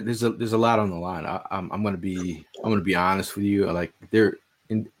 There's a lot on the line. I'm gonna be honest with you. Like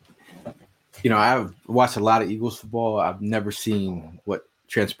I've watched a lot of Eagles football. I've never seen what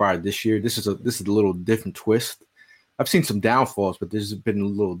transpired this year. This is a little different twist. I've seen some downfalls, but there's been a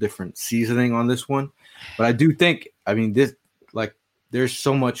little different seasoning on this one. But I do think, there's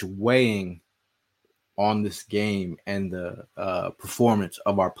so much weighing on this game and the performance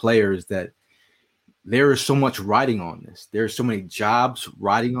of our players that there is so much riding on this. There's so many jobs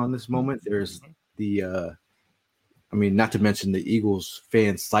riding on this moment. There's the not to mention the Eagles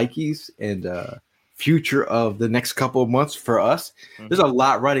fan psyches and future of the next couple of months for us. There's a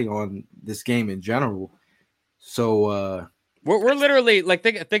lot riding on this game in general. So we're literally like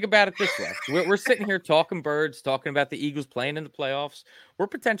think about it this way. We're sitting here talking birds, talking about the Eagles playing in the playoffs. We're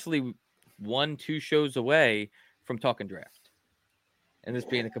potentially 1-2 shows away from talking draft. And this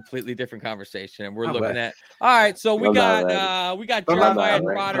being a completely different conversation, and we're looking at all right. So we got Jeremiah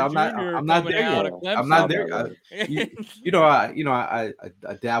Trotter Jr. I'm not there out yet. of Clemson. I'm not there.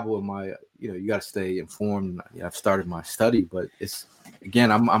 I dabble in my. You got to stay informed. I've started my study, but it's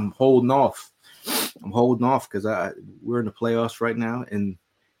again. I'm holding off. I'm holding off because we're in the playoffs right now, and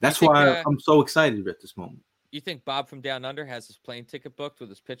that's why I'm so excited at this moment. You think Bob from Down Under has his plane ticket booked with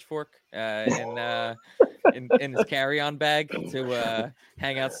his pitchfork in his carry-on bag to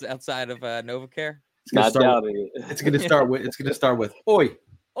hang out outside of NovaCare? It's gonna start with oi,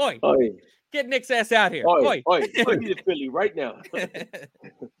 oi, get Nick's ass out here, oi. Put me to Philly right now.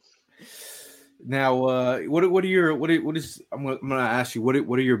 Now, what is I'm gonna ask you what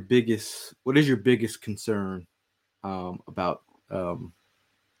is your biggest concern about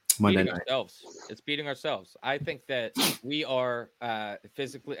Monday night? It's beating ourselves. I think that we are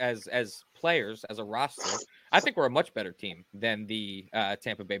physically as players, as a roster, I think we're a much better team than the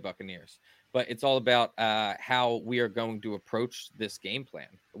Tampa Bay Buccaneers. But it's all about how we are going to approach this game plan.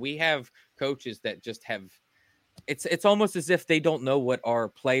 We have coaches that just have it's almost as if they don't know what our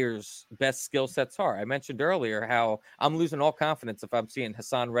players' best skill sets are. I mentioned earlier how I'm losing all confidence if I'm seeing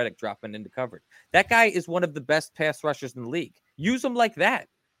Hassan Reddick dropping into coverage. That guy is one of the best pass rushers in the league. Use him like that.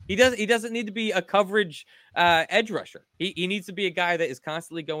 He doesn't need to be a coverage edge rusher. He needs to be a guy that is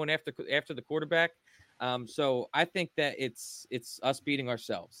constantly going after the quarterback. So I think that it's us beating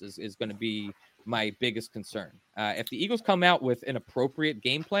ourselves is going to be my biggest concern. If the Eagles come out with an appropriate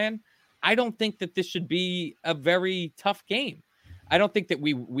game plan, I don't think that this should be a very tough game. I don't think that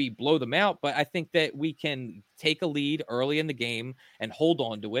we blow them out, but I think that we can take a lead early in the game and hold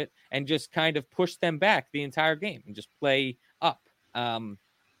on to it and just kind of push them back the entire game and just play up.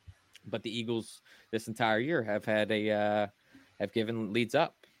 But the Eagles this entire year have given leads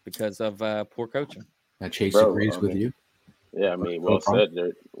up because of poor coaching. That Chase agrees with you. Yeah, I mean, well said.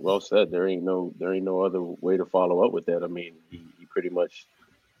 There ain't no other way to follow up with that. I mean, he pretty much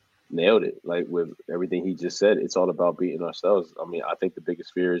nailed it. Like with everything he just said, it's all about beating ourselves. I mean, I think the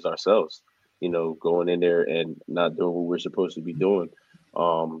biggest fear is ourselves. Going in there and not doing what we're supposed to be doing.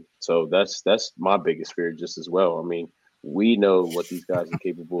 So that's my biggest fear just as well. I mean, we know what these guys are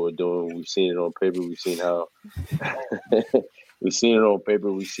capable of doing. We've seen it on paper. We've seen how we've seen it on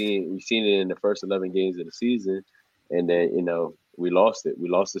paper. We've seen it in the first 11 games of the season, and then we lost it. We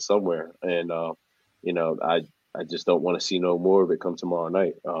lost it somewhere, and I just don't want to see no more of it come tomorrow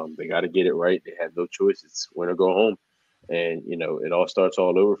night. They got to get it right. They have no choice. It's win or go home, and it all starts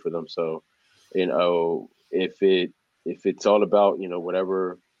all over for them. So, if it's all about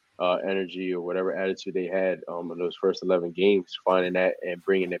whatever energy or whatever attitude they had in those first 11 games, finding that and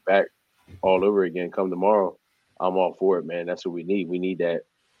bringing it back all over again come tomorrow, I'm all for it, man. That's what we need. We need that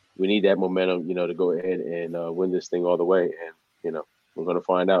momentum, to go ahead and win this thing all the way. And, we're going to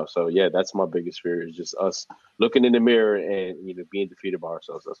find out. So, yeah, that's my biggest fear is just us looking in the mirror and, being defeated by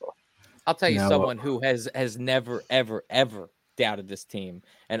ourselves. That's all. I'll tell you someone who has never, ever, ever doubted this team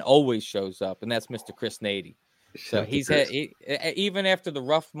and always shows up, and that's Mr. Chris Nady. So even after the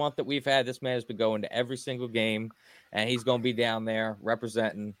rough month that we've had, this man has been going to every single game, and he's going to be down there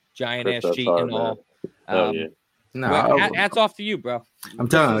representing giant ass cheat and all. Hats off to you, bro. I'm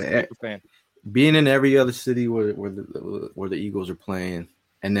telling you, being in every other city where the Eagles are playing,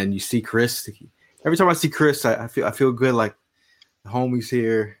 and then you see Chris. Every time I see Chris, I feel good. Like the homies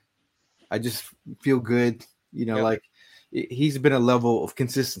here, I just feel good. Like he's been a level of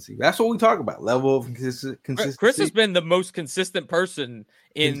consistency. That's what we talk about. Level of consistency. Chris has been the most consistent person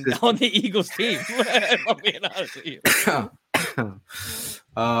on the Eagles team. If I'm being honest with you.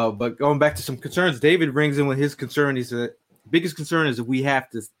 But going back to some concerns, David brings in with his concern. He said biggest concern is that we have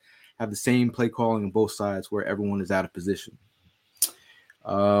to have the same play calling on both sides where everyone is out of position.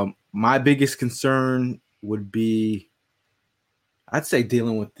 My biggest concern would be, I'd say,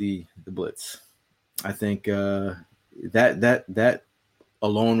 dealing with the blitz. I think that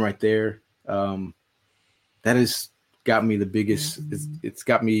alone right there, that has got me the biggest. It's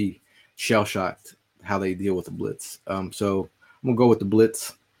got me shell shocked how they deal with the blitz. So I'm gonna go with the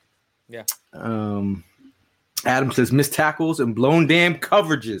blitz. Yeah. Adam says missed tackles and blown damn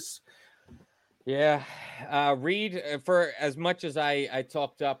coverages. Yeah. Reed, for as much as I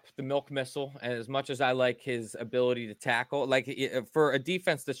talked up the milk missile and as much as I like his ability to tackle, like for a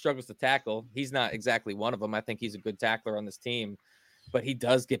defense that struggles to tackle, he's not exactly one of them. I think he's a good tackler on this team, but he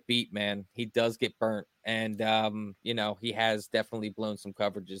does get beat, man. He does get burnt. And, he has definitely blown some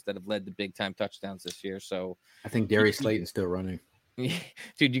coverages that have led to big time touchdowns this year. So I think Darius Slayton's still running.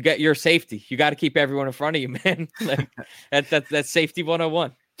 Dude, you got your safety. You got to keep everyone in front of you, man. Like that's safety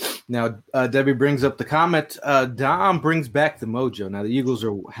 101. Now, Debbie brings up the comment. Dom brings back the mojo. Now, the Eagles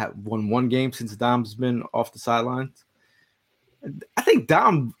have won one game since Dom's been off the sidelines. I think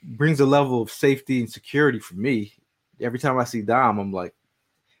Dom brings a level of safety and security for me. Every time I see Dom, I'm like,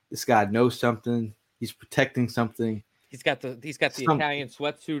 this guy knows something. He's protecting something. He's got the Italian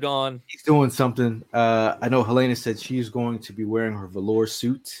sweatsuit on. He's doing something. I know Helena said she's going to be wearing her velour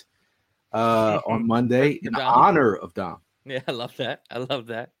suit on Monday in honor of Dom. Yeah, I love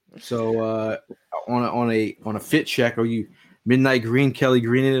that. So on a fit check, are you midnight green, Kelly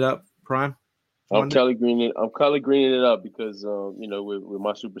greening it up, Prime? I'm Kelly greening it up because with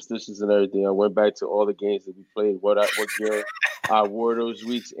my superstitions and everything, I went back to all the games that we played, what year I wore those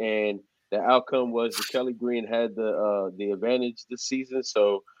weeks, and the outcome was the Kelly Green had the advantage this season.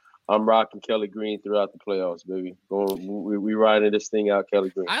 So I'm rocking Kelly Green throughout the playoffs, baby. We riding this thing out, Kelly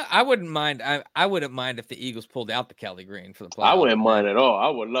Green. I wouldn't mind. I wouldn't mind if the Eagles pulled out the Kelly Green for the playoffs. I wouldn't mind at all. I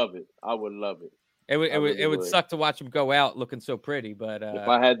would love it. It would suck to watch him go out looking so pretty, but if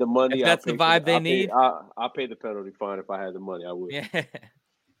I had the money, if that's the vibe they need. I'll pay the penalty fine if I had the money. I would. Yeah.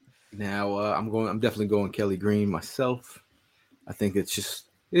 Now I'm definitely going Kelly Green myself. I think it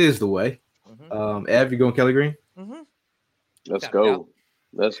is the way. Mm-hmm. Ev, you going Kelly Green? Mm-hmm.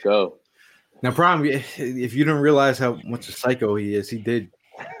 Let's go. Now, Prime, if you didn't realize how much a psycho he is, he did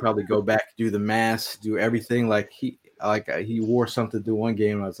probably go back, do the mask, do everything. He wore something to one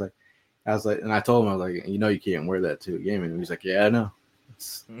game. I was like, and I told him, I was like, you can't wear that to a game. And he was like, yeah, I know.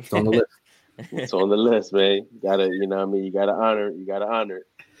 It's on the list. It's on the list, man. You gotta, you gotta honor it.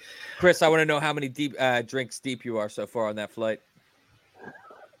 Chris, I want to know how many deep drinks deep you are so far on that flight.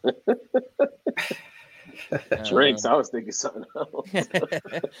 Drinks. I was thinking something else.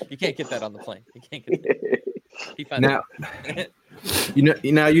 You can't get that on the plane. You can't get that. Now,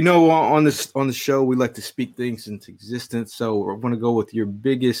 on the show we like to speak things into existence. So we're going to go with your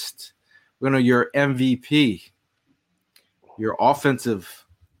MVP, your offensive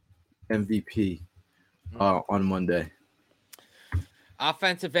MVP on Monday.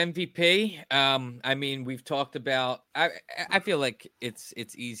 Offensive MVP. I mean, we've talked about. I feel like it's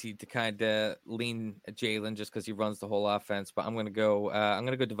easy to kind of lean at Jalen just because he runs the whole offense. But I'm gonna go.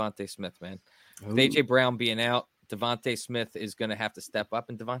 Devontae Smith, man. With AJ Brown being out, Devontae Smith is gonna have to step up,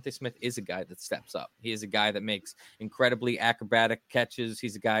 and Devontae Smith is a guy that steps up. He is a guy that makes incredibly acrobatic catches.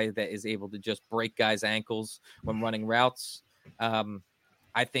 He's a guy that is able to just break guys' ankles when running routes.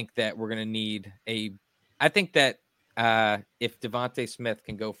 I think that we're gonna need I think that. If Devontae Smith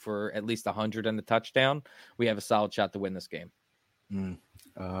can go for at least 100 and a touchdown, we have a solid shot to win this game.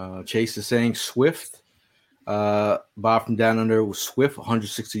 Chase is saying Swift. Bob from Down Under was Swift,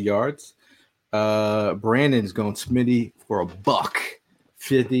 160 yards. Brandon's going Smitty for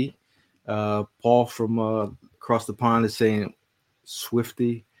 $150. Paul from across the pond is saying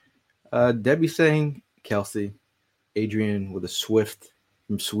Swifty. Debbie saying Kelsey. Adrian with a Swift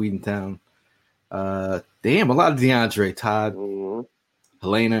from Swedentown. Damn, a lot of DeAndre. Todd. Mm-hmm.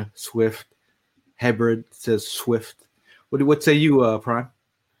 Helena, Swift. Hebrid says Swift. What say you, Prime?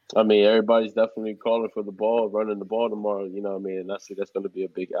 I mean, everybody's definitely calling for the ball, running the ball tomorrow. You know what I mean? And that's going to be a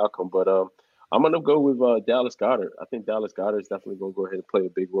big outcome. But I'm going to go with Dallas Goedert. I think Dallas Goedert is definitely going to go ahead and play a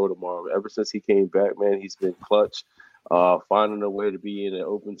big role tomorrow. Ever since he came back, man, he's been clutch, finding a way to be in an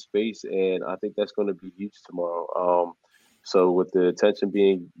open space. And I think that's going to be huge tomorrow. So with the attention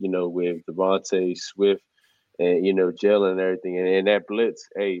being, with Devontae, Swift, and, Jalen and everything, and that blitz,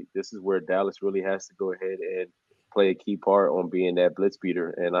 hey, this is where Dallas really has to go ahead and play a key part on being that blitz beater,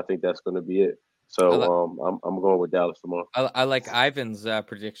 and I think that's going to be it. So I'm going with Dallas tomorrow. I like Ivan's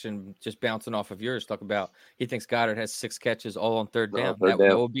prediction, just bouncing off of yours. Talk about he thinks Goddard has 6 catches all on third down. That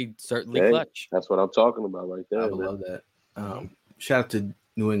will be certainly clutch. That's what I'm talking about right there. I love that. Shout out to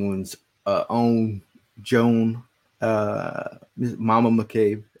New England's own Joan, Mama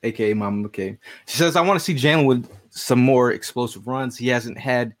McCabe, a.k.a. Mama McCabe. She says, I want to see Jalen with some more explosive runs. He hasn't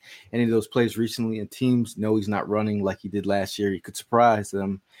had any of those plays recently, and teams know he's not running like he did last year. He could surprise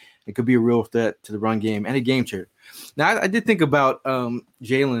them. It could be a real threat to the run game and a game changer. Now, I did think about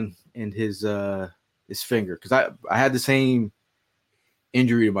Jalen and his finger, because I had the same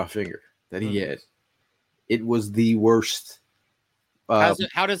injury to my finger that he had. It was the worst. How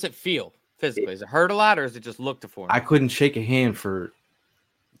does it feel physically? Does it hurt a lot, or is it just look for him? I couldn't shake a hand for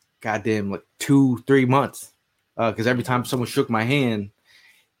goddamn 2-3 months. Because every time someone shook my hand,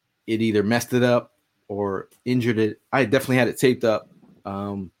 it either messed it up or injured it. I definitely had it taped up.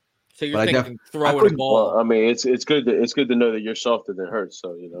 So you're thinking throwing a ball. Well, I mean, it's good to know that you're softer than hurt.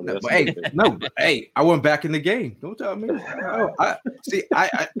 So I went back in the game. Don't tell me. No,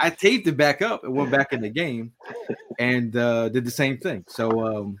 I taped it back up and went back in the game and did the same thing.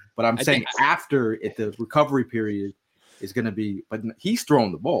 So, but I'm saying after the recovery period is going to be. But he's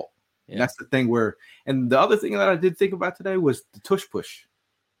throwing the ball. Yeah. And that's the thing and the other thing that I did think about today was the tush push.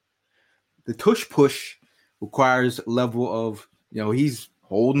 The tush push requires a level of, he's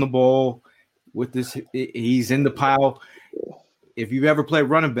holding the ball with this. He's in the pile. If you've ever played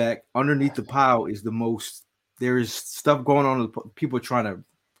running back, underneath the pile is the most, there is stuff going on. People are trying to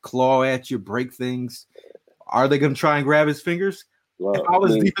claw at you, break things. Are they going to try and grab his fingers? Well, if I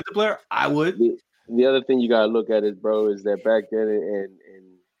was a defensive player, I would. The other thing you got to look at is that back then and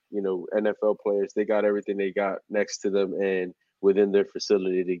NFL players, they got everything they got next to them and within their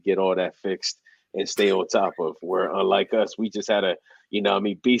facility to get all that fixed and stay on top of. Where unlike us, we just had to,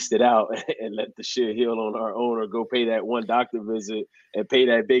 beast it out and let the shit heal on our own, or go pay that one doctor visit and pay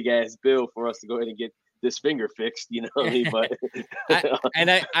that big ass bill for us to go ahead and get this finger fixed. You know what I mean?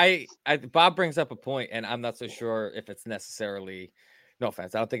 But Bob brings up a point, and I'm not so sure if it's necessarily. No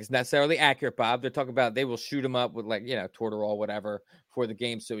offense. I don't think it's necessarily accurate, Bob. They're talking about they will shoot him up with Tortorol, whatever, for the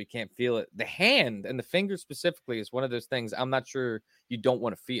game so he can't feel it. The hand and the finger specifically is one of those things I'm not sure you don't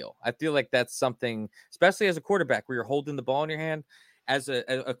want to feel. I feel like that's something, especially as a quarterback, where you're holding the ball in your hand. As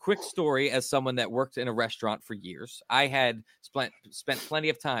a quick story, as someone that worked in a restaurant for years, I had spent plenty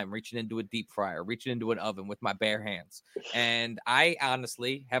of time reaching into a deep fryer, reaching into an oven with my bare hands. And I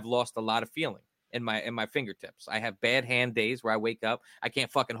honestly have lost a lot of feeling in my fingertips. I have bad hand days where I wake up, I can't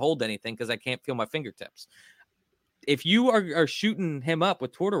fucking hold anything because I can't feel my fingertips. If you are shooting him up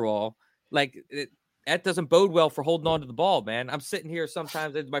with Tortorol, that doesn't bode well for holding on to the ball, man. I'm sitting here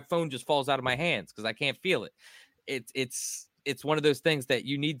sometimes and my phone just falls out of my hands because I can't feel it. It's one of those things that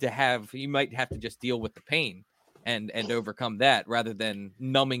you need to have. You might have to just deal with the pain and overcome that rather than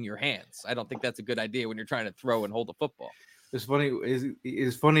numbing your hands. I don't think that's a good idea when you're trying to throw and hold a football. It's funny.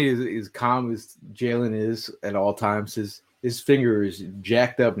 As funny as calm as Jalen is at all times, his finger is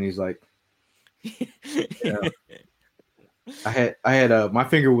jacked up, and he's like, I had my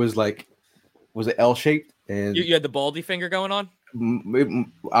finger was it L shaped, and you had the baldy finger going on.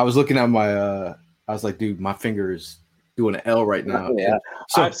 I was looking at I was like, dude, my finger is doing an L right now. Yeah,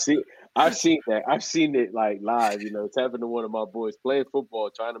 so, I've seen that. I've seen it live. It's happened to one of my boys playing football,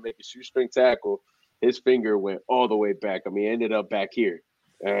 trying to make a shoestring tackle. His finger went all the way back. I mean, ended up back here.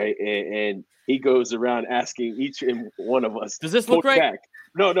 All right. And he goes around asking each and one of us, does this look right? Back.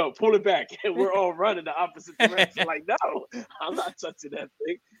 No, pull it back. And we're all running the opposite direction. No, I'm not touching that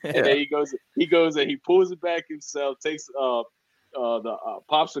thing. And then he goes and he pulls it back himself, takes the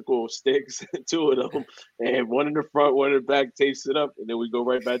popsicle sticks, 2 of them, and one in the front, one in the back, tapes it up, and then we go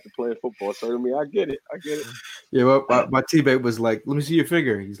right back to playing football. So I get it. Yeah, well, my teammate was like, "Let me see your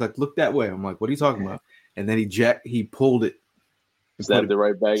finger." He's like, "Look that way." I'm like, "What are you talking about?" And then he pulled it Snapped it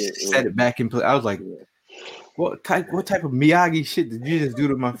right back. Set it back in place. I was like, what type of Miyagi shit did you just do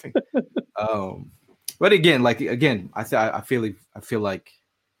to my finger? But again, I feel like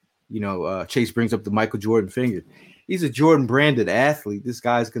Chase brings up the Michael Jordan finger. He's a Jordan branded athlete. This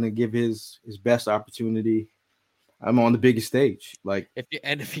guy's gonna give his best opportunity. I'm on the biggest stage. Like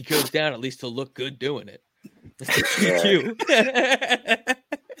if he goes down, at least he'll look good doing it. At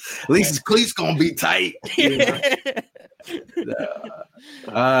least his cleats gonna be tight.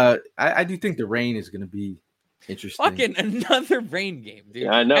 I do think the rain is gonna be interesting. Fucking another rain game, dude.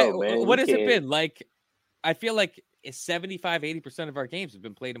 Yeah, I know, man. What has it been like? I feel like 75-80% of our games have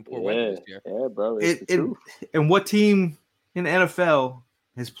been played in poor weather this year. Yeah, bro. And what team in the NFL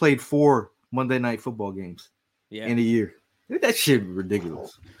has played 4 Monday Night Football games in a year? That shit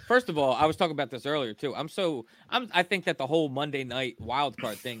ridiculous. First of all, I was talking about this earlier too. I think that the whole Monday night wild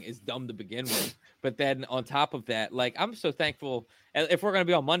card thing is dumb to begin with. But then on top of that, like I'm so thankful. If we're gonna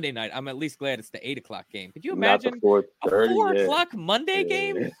be on Monday night, I'm at least glad it's the 8:00 game. Could you imagine a 4 o'clock Monday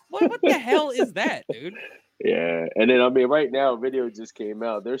game? What the hell is that, dude? Yeah, and then I mean, right now, video just came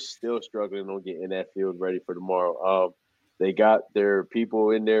out. They're still struggling on getting that field ready for tomorrow. They got their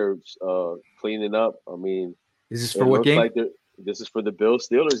people in there cleaning up. I mean. Is this for what game? Like this is for the Bills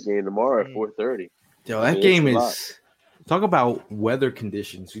Steelers game tomorrow at 4:30. Yo, that game is talk about weather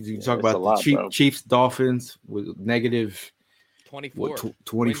conditions. You talk about the Chiefs Dolphins with negative 24.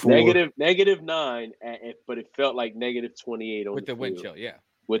 24. Negative 9, but it felt like negative 28 on with the wind chill. Yeah,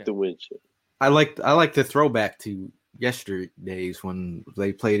 with the wind chill. I like the throwback to yesterday's when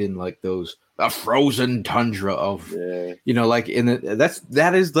they played in like those frozen tundra of like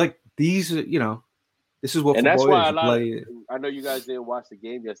that is like these This is what, and that's why I know you guys didn't watch the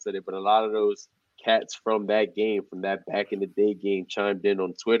game yesterday, but a lot of those cats from that game, from that back in the day game, chimed in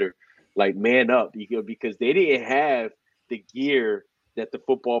on Twitter, like man up, because they didn't have the gear that the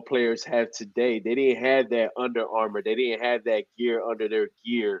football players have today. They didn't have that Under Armour. They didn't have that gear under their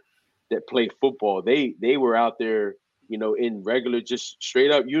gear that play football. They were out there, in regular, just straight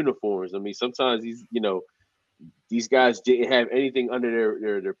up uniforms. I mean, sometimes these guys didn't have anything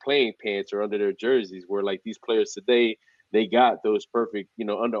under their playing pants or under their jerseys, where like these players today, they got those perfect,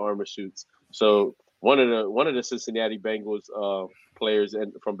 Under Armour suits. So one of the Cincinnati Bengals players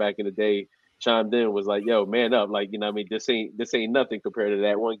and from back in the day chimed in, was like, yo, man up. Like, this ain't nothing compared to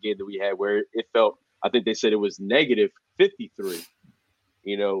that one game that we had where it felt, I think they said it was negative 53.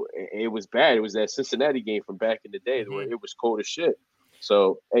 It was bad. It was that Cincinnati game from back in the day where it was cold as shit.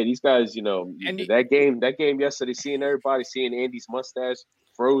 So, hey, these guys, that game yesterday, seeing Andy's mustache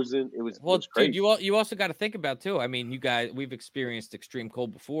frozen, it was crazy. Dude, you also got to think about too. I mean, you guys, we've experienced extreme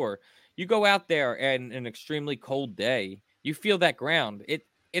cold before. You go out there and an extremely cold day, you feel that ground. It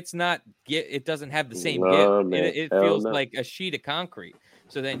doesn't have the same get. It feels like a sheet of concrete.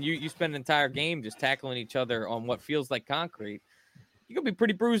 So then you spend an entire game just tackling each other on what feels like concrete. You're going to be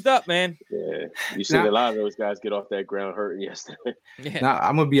pretty bruised up, man. Yeah. You see a lot of those guys get off that ground hurting yesterday. Yeah. Now,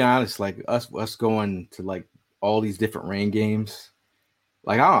 I'm going to be honest, like us going to like all these different rain games.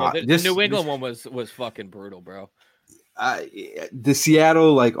 Like, the New England one was fucking brutal, bro. The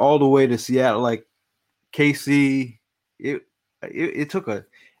Seattle, like all the way to Seattle, like KC, it took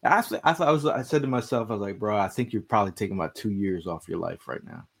I said to myself, I was like, bro, I think you're probably taking about 2 years off your life right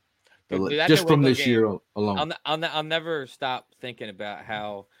now. Dude, just from this year alone. I'll never stop thinking about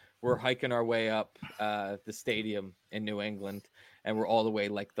how we're hiking our way up the stadium in New England, and we're all the way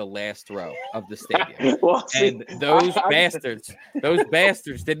like the last row of the stadium. And those bastards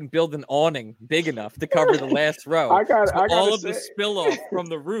didn't build an awning big enough to cover the last row. All of the spill off from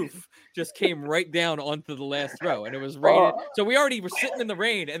the roof just came right down onto the last row, and it was raining. So we already were sitting in the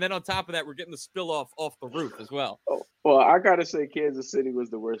rain, and then on top of that, we're getting the spill off the roof as well. Well, I gotta say, Kansas City was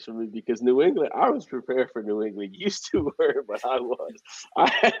the worst for me because New England. I was prepared for New England. Used to were, but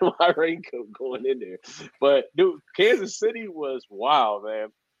I had my raincoat going in there. But Kansas City was wild, man.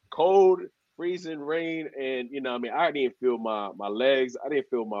 Cold, freezing rain, and I didn't feel my legs. I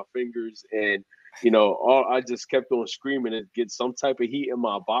didn't feel my fingers, and I just kept on screaming and get some type of heat in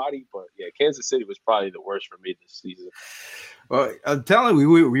my body. But yeah, Kansas City was probably the worst for me this season. Well, I'm telling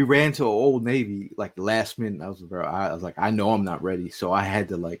you, we ran to Old Navy like last minute. I was like, I know I'm not ready, so I had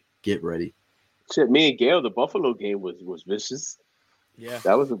to like get ready. Shit, me and Gail, the Buffalo game was vicious. Yeah,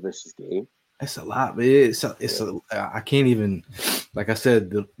 that was a vicious game. It's a lot, man. I can't even. Like I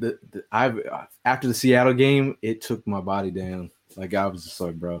said, after the Seattle game, it took my body down. Like I was just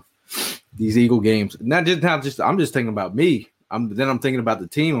like, bro, these Eagle games. Not just. I'm just thinking about me. I'm thinking about the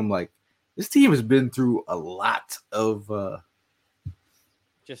team. I'm like, this team has been through a lot of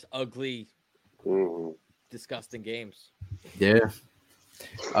just ugly, disgusting games. Yeah,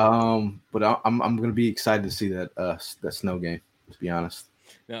 But I'm gonna be excited to see that snow game. To be honest.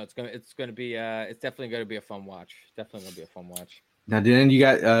 No, it's gonna be it's definitely gonna be a fun watch. Definitely gonna be a fun watch. Now, did any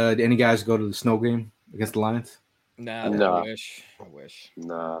guys go to the snow game against the Lions? No, Nah. I wish.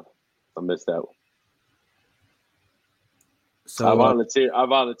 Nah, I missed that one. So I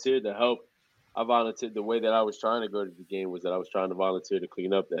volunteered to help. I volunteered. The way that I was trying to go to the game was that I was trying to volunteer to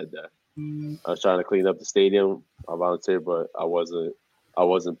clean up that day. I was trying to clean up the stadium. I volunteered, but I wasn't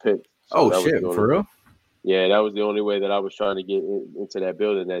picked. So that was shit, for real? Yeah, that was the only way that I was trying to get into that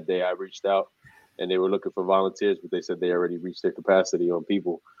building that day. I reached out, and they were looking for volunteers, but they said they already reached their capacity on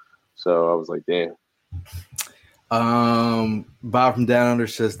people. So I was like, damn. Bob from Down Under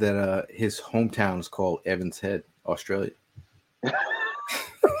says that his hometown is called Evans Head, Australia.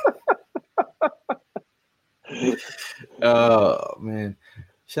 Oh man!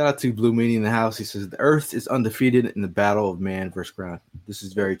 Shout out to Blue Meanie in the house. He says the Earth is undefeated in the battle of man versus ground. This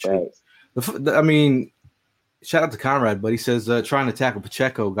is very true. I mean, shout out to Conrad, but he says trying to tackle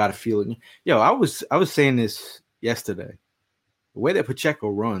Pacheco got a feeling. Yo, I was saying this yesterday. The way that Pacheco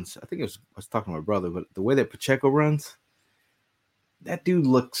runs, I think I was talking to my brother, but the way that Pacheco runs, that dude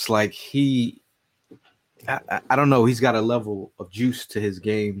looks like I don't know. He's got a level of juice to his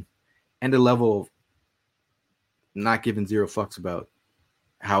game and a level of not giving zero fucks about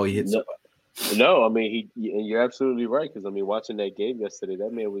how he hits. No, I mean you're absolutely right, because I mean watching that game yesterday,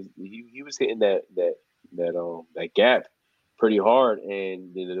 that man was he was hitting that gap pretty hard,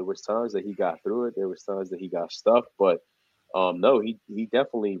 and there was times that he got through it. There was times that he got stuck, but no, he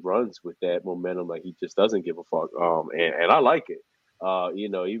definitely runs with that momentum. Like he just doesn't give a fuck. And I like it.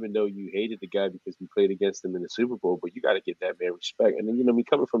 Even though you hated the guy because we played against him in the Super Bowl, but you got to give that man respect. And then me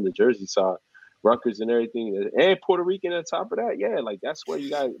coming from the Jersey side, Rutgers and everything, and Puerto Rican on top of that, yeah, like that's where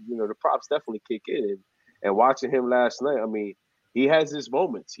you got the props definitely kick in. And watching him last night, I mean, he has his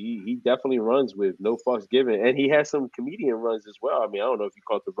moments. He definitely runs with no fucks given, and he has some comedian runs as well. I mean, I don't know if you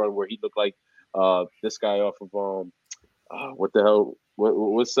caught the run where he looked like this guy off of what the hell? What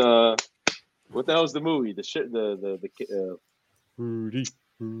the hell's the movie? The shit. The Rudy.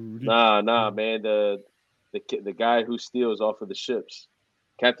 Nah, man. The guy who steals off of the ships,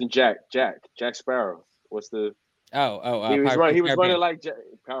 Captain Jack Sparrow. What's the? He was running like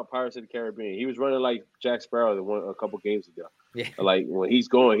Pirates of the Caribbean. He was running like Jack Sparrow a couple games ago. Yeah. Like when he's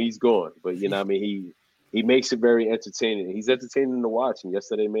going. But what I mean, he makes it very entertaining. He's entertaining to watch. And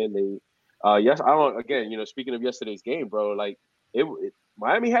yesterday, man, speaking of yesterday's game, bro, like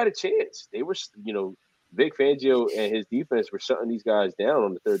Miami had a chance. They were, Vic Fangio and his defense were shutting these guys down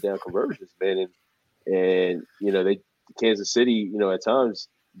on the third down conversions, man. And Kansas City, at times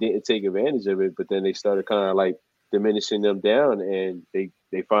didn't take advantage of it, but then they started kind of like diminishing them down, and they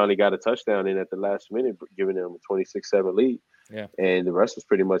finally got a touchdown in at the last minute, giving them a 26-7 lead. Yeah. And the rest was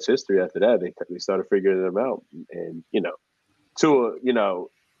pretty much history after that. They started figuring them out. And,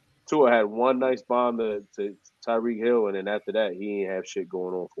 Tua had one nice bomb to Tyreek Hill, and then after that, he ain't have shit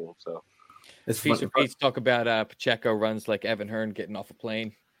going on for him. So it's Pete's talk about Pacheco runs like Evan Hearn getting off a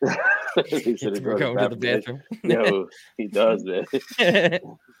plane. We're going to the bathroom. Yo, he does, man.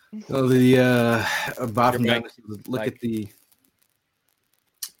 So the bottom down. Look at the. Can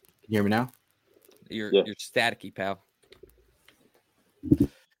you hear me now? You're staticky, pal.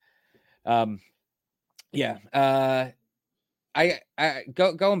 I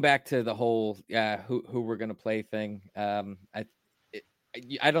going back to the whole who we're gonna play thing. I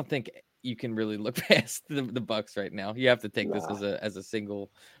don't think you can really look past the Bucs right now. You have to take this as a single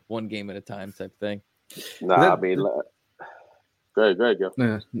one game at a time type thing. I mean, go ahead, go.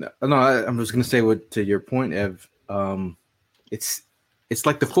 No. I'm just gonna say to your point, Ev. It's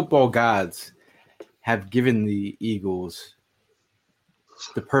like the football gods have given the Eagles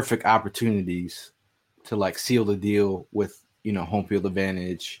the perfect opportunities to like seal the deal with home field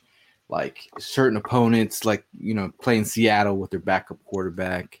advantage, like certain opponents, like playing Seattle with their backup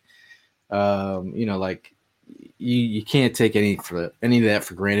quarterback. Like you can't take any of that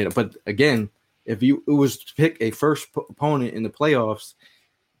for granted. But again, if it was to pick a first opponent in the playoffs,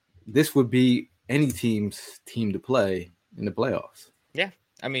 this would be any team's team to play in the playoffs. Yeah,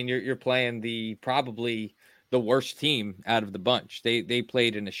 I mean you're playing probably the worst team out of the bunch. They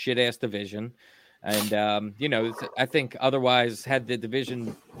played in a shit ass division. And, I think otherwise, had the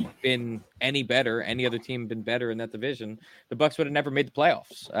division been any better, any other team been better in that division, the Bucs would have never made the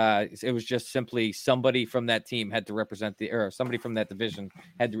playoffs. It was just simply somebody from that team had to represent somebody from that division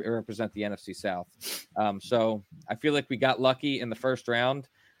had to represent the NFC South. So I feel like we got lucky in the first round,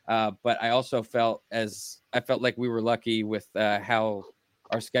 but I also felt like we were lucky with how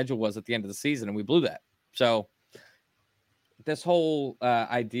our schedule was at the end of the season, and we blew that. So this whole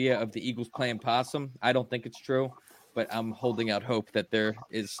idea of the Eagles playing possum, I don't think it's true, but I'm holding out hope that there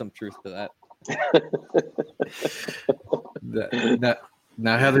is some truth to that.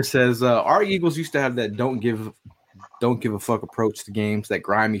 Now Heather says our Eagles used to have that don't give a fuck approach to games, that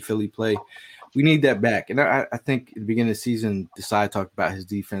grimy Philly play. We need that back. And I think at the beginning of the season, Desai talked about his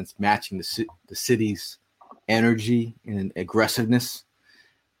defense matching the city's energy and aggressiveness.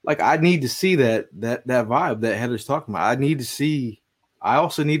 Like, I need to see that vibe that Heather's talking about. I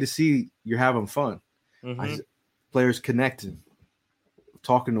also need to see you're having fun. Mm-hmm. Players connecting,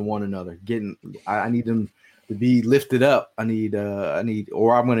 talking to one another, I need them to be lifted up. I'm going to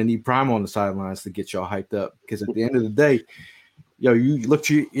need Prime on the sidelines to get y'all hyped up, because at the end of the day, you look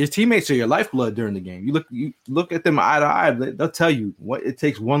to your teammates are your lifeblood during the game. You look at them eye to eye. They'll tell you what it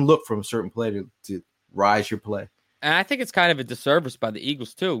takes. One look from a certain player to rise your play. And I think it's kind of a disservice by the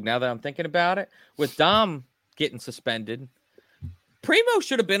Eagles too. Now that I'm thinking about it, with Dom getting suspended, Primo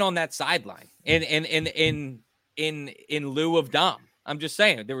should have been on that sideline in lieu of Dom. I'm just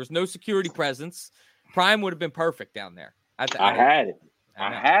saying, there was no security presence. Prime would have been perfect down there. I had it.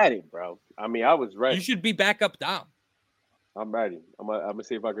 I had it, bro. I mean, I was ready. You should be back up Dom. I'm ready. I'm gonna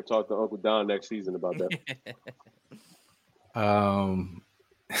see if I can talk to Uncle Don next season about that.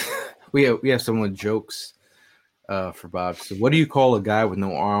 We have someone jokes for Bob. So, what do you call a guy with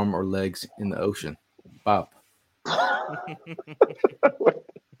no arm or legs in the ocean, Bob?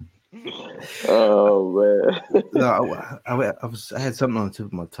 Oh man! No, I had something on the tip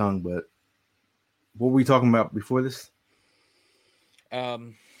of my tongue, but what were we talking about before this?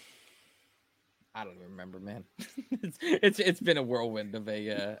 I don't even remember, man. it's been a whirlwind of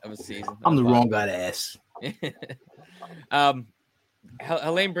a season. I'm the wrong guy to ask.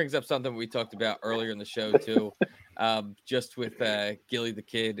 Helene brings up something we talked about earlier in the show too, just with Gilly the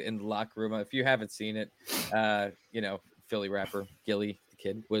Kid in the locker room. If you haven't seen it, Philly rapper Gilly the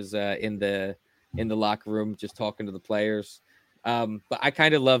Kid was in the locker room just talking to the players. But I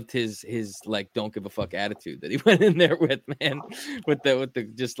kind of loved his like don't give a fuck attitude that he went in there with, man, with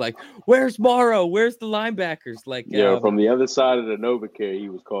the just like, where's Morrow? Where's the linebackers? Like, from the other side of the NovaCare, he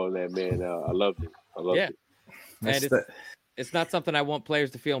was calling that man out. I loved it. It. And it's not something I want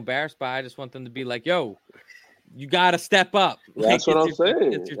players to feel embarrassed by. I just want them to be like, yo, you got to step up. That's what I'm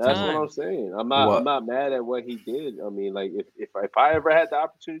saying. It's your That's time. what I'm saying. I'm not mad at what he did. I mean, like, if I ever had the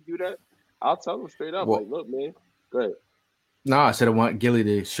opportunity to do that, I'll tell him straight up, like, look, man, go ahead. No, I said I want Gilly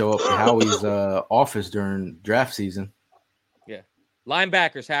to show up at Howie's office during draft season. Yeah.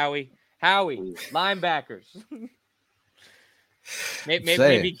 Linebackers, Howie, linebackers.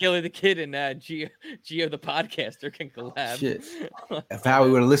 Maybe Gilly the Kid and Gio the podcaster can collab. Shit. If Howie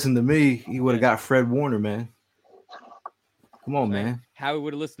would have listened to me, he would have got Fred Warner, man. Come on, man. Howie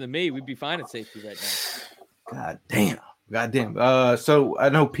would have listened to me, we'd be fine at safety right now. God damn. So I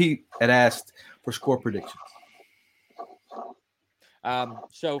know Pete had asked for score predictions.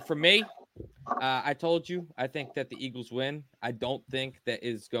 So for me, I told you, I think that the Eagles win. I don't think that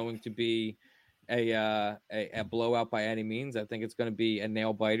is going to be a blowout by any means. I think it's going to be a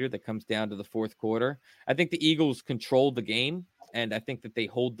nail biter that comes down to the fourth quarter. I think the Eagles control the game, and I think that they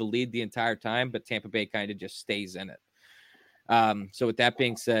hold the lead the entire time, but Tampa Bay kind of just stays in it. So with that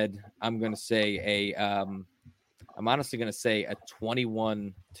being said, I'm going to say I'm honestly going to say a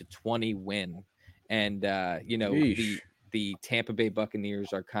 21-20 win. And, the Tampa Bay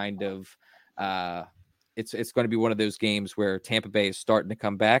Buccaneers are kind of it's going to be one of those games where Tampa Bay is starting to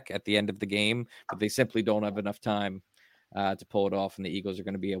come back at the end of the game, but they simply don't have enough time to pull it off, and the Eagles are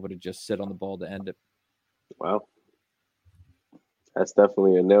going to be able to just sit on the ball to end it. Wow. That's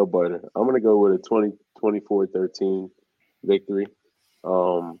definitely a nail biter. I'm going to go with a 24-13 victory.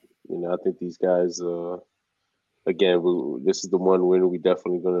 I think these guys again, this is the one win we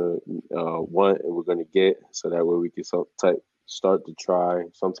definitely going to want and we're going to get, so that way we can start to try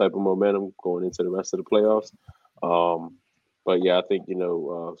some type of momentum going into the rest of the playoffs. But yeah, I think,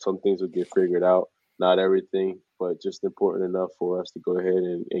 some things will get figured out. Not everything, but just important enough for us to go ahead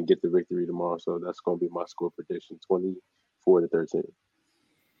and get the victory tomorrow. So that's going to be my score prediction, 24-13.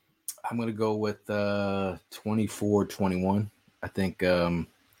 I'm going to go with 24-21. I think I'm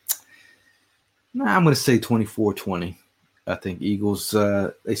going to say 24-20. I think Eagles.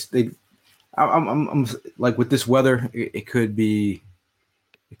 I'm like, with this weather, it could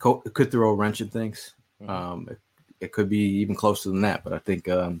throw a wrench in things. It could be even closer than that. But I think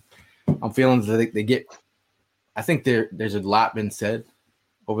I'm feeling that they get. I think there's a lot been said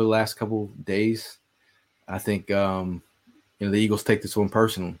over the last couple of days. I think the Eagles take this one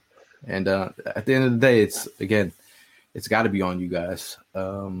personally, and at the end of the day, it's got to be on you guys.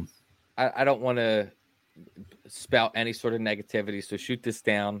 I don't want to spout any sort of negativity, so shoot this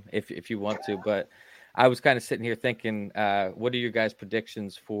down if you want to. But I was kind of sitting here thinking, what are your guys'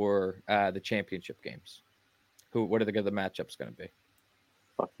 predictions for the championship games? What are the matchups going to be?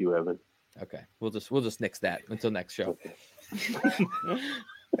 Fuck you, Evan. Okay, we'll just nix that until next show.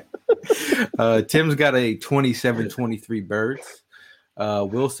 Tim's got a 27-23 Birds.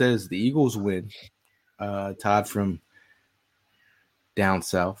 Will says the Eagles win. Todd from down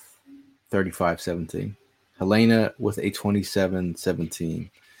south, 35-17. Helena with a 27-17.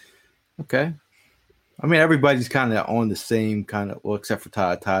 Okay. I mean, everybody's kind of on the same kind of, well, except for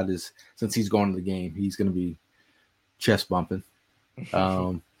Todd. Todd is, since he's going to the game, he's going to be chest bumping.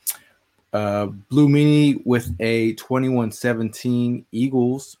 Blue Meanie with a 21-17.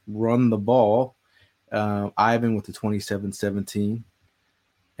 Eagles run the ball. Ivan with the 27-17.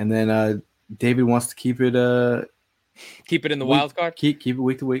 And then David wants to keep it in the wild card. Keep it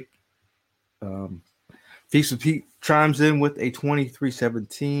week to week. Feast with Pete chimes in with a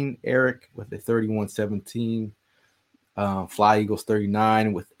 23-17. Eric with a 31-17. Fly Eagles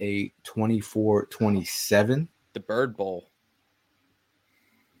 39 with a 24-27. The Bird Bowl.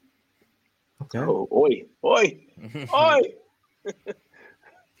 Okay. Oh, oi.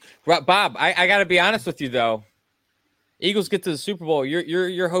 Bob, I got to be honest with you though. Eagles get to the Super Bowl.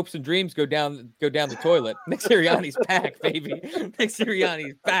 Your hopes and dreams go down the toilet. Nick Sirianni's back, baby. Nick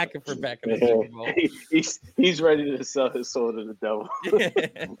Sirianni's back if we're back in the Super Bowl. He's ready to sell his soul to the devil.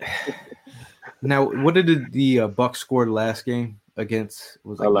 Now, what did the Bucs score the last game against?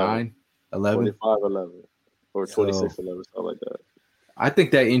 Was it 9, 11? 25-11 or 26-11, something like that. I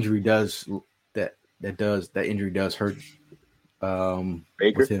think that injury does hurt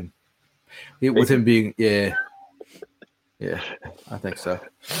Baker? with him. With him being Yeah, I think so.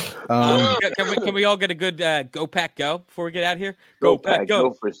 Can we all get a good go Pack go before we get out here? Go Pack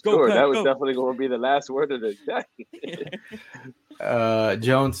go for sure. That was definitely going to be the last word of the day.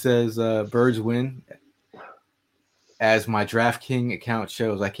 Joan says Birds win. As my DraftKings account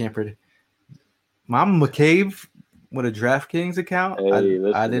shows, I can't predict. Mama McCabe with a DraftKings account.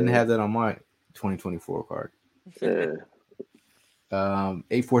 Hey, I didn't have that on my 2024 card. Yeah.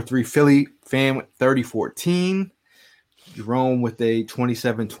 843 Philly fan with 30-14. Jerome with a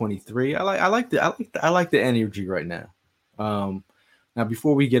 27-23. I like the energy right now. Now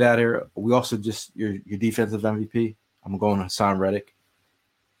before we get out here, we also just your defensive MVP. I'm going to Hassan Reddick.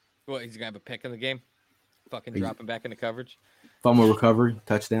 Well, he's gonna have a pick in the game. Fucking dropping back into coverage. Fumble recovery,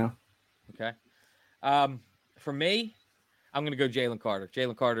 touchdown. Okay. For me, I'm gonna go Jalen Carter.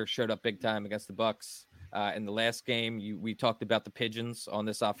 Jalen Carter showed up big time against the Bucs. In the last game, we talked about the pigeons on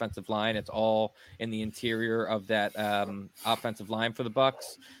this offensive line. It's all in the interior of that offensive line for the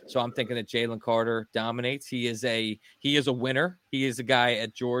Bucs. So I'm thinking that Jalen Carter dominates. He is a winner. He is a guy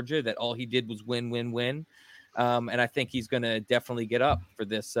at Georgia that all he did was win. And I think he's going to definitely get up for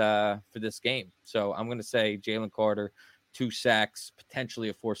this game. So I'm going to say Jalen Carter, 2 sacks, potentially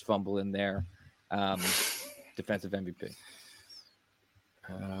a forced fumble in there. Defensive MVP.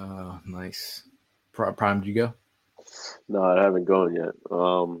 Nice. Prime, did you go? No, I haven't gone yet.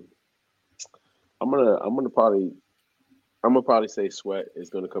 I'm gonna probably say Sweat is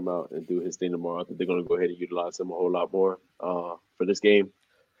gonna come out and do his thing tomorrow. I think they're gonna go ahead and utilize him a whole lot more for this game.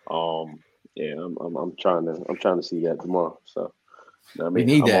 Yeah, I'm trying to see that tomorrow. So I mean, we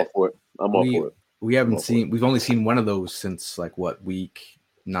need that. I'm all for it. We've only seen one of those since week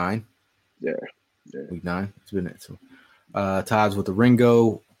 9? Yeah. Week 9. It's been it. So Todd's with the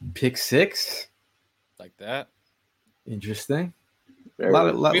Ringo pick 6. Like that. Interesting.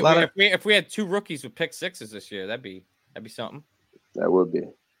 If we had 2 rookies with pick 6s this year, that'd be something. That would be.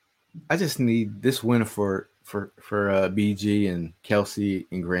 I just need this win for BG and Kelsey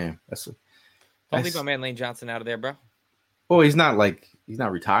and Graham. Don't leave my man Lane Johnson out of there, bro. Oh, he's not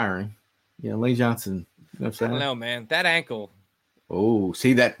retiring. Lane Johnson. You know what I'm saying? I don't know, man. That ankle. Oh,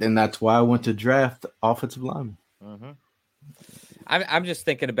 see that, and that's why I went to draft offensive lineman. Mm-hmm. I'm just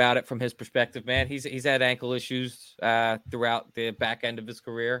thinking about it from his perspective, man. He's had ankle issues throughout the back end of his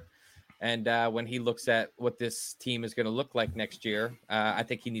career. And when he looks at what this team is going to look like next year, I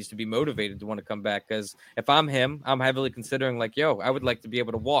think he needs to be motivated to want to come back. Because if I'm him, I'm heavily considering I would like to be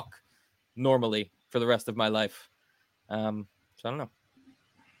able to walk normally for the rest of my life. So I don't know.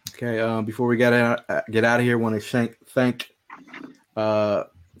 Okay. Before we get out of here, I want to thank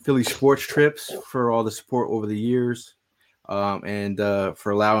Philly Sports Trips for all the support over the years. And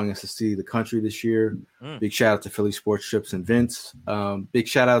for allowing us to see the country this year. Big shout out to Philly Sports Trips and Vince. Big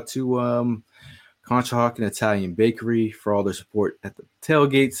shout out to Concha Hawk and Italian Bakery for all their support at the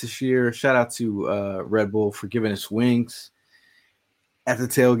tailgates this year. Shout out to Red Bull for giving us wings. at the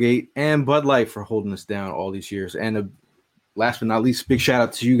tailgate, and Bud Light for holding us down all these years. And last but not least, big shout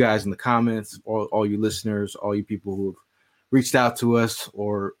out to you guys in the comments, all you listeners, all you people who have reached out to us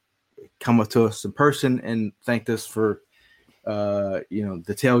or come up to us in person and thanked us for the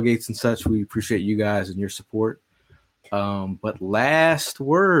tailgates and such. We appreciate you guys and your support. But last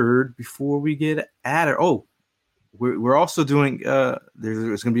word before we get at it. Oh, we're also doing there's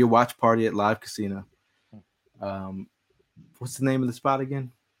going to be a watch party at Live Casino. What's the name of the spot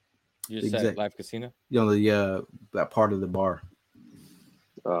again? You just said Live Casino? That part of the bar.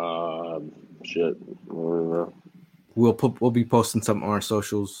 Shit. I don't know. We'll be posting something on our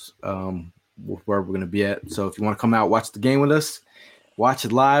socials where we're going to be at. So if you want to come out, watch the game with us, watch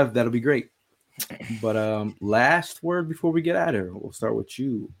it live, that'll be great. But last word before we get out of here, we'll start with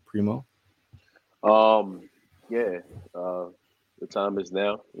you, Primo. The time is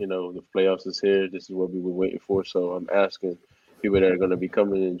now. The playoffs is here. This is what we were waiting for. So I'm asking people that are going to be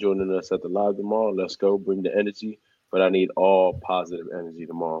coming and joining us at the live tomorrow, let's go. Bring the energy. But I need all positive energy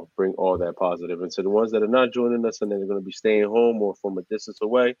tomorrow. Bring all that positive. And to the ones that are not joining us and they're going to be staying home or from a distance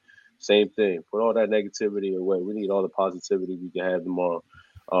away, same thing. Put all that negativity away. We need all the positivity we can have tomorrow.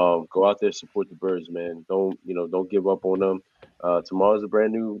 Go out there, support the Birds, man. Don't give up on them. Tomorrow's a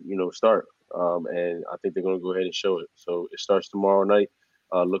brand new, start. And I think they're going to go ahead and show it. So it starts tomorrow night.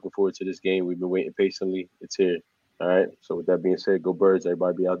 Looking forward to this game. We've been waiting patiently. It's here. All right. So with that being said, go Birds.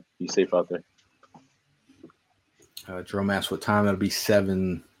 Everybody be safe out there. Jerome asked what time. It'll be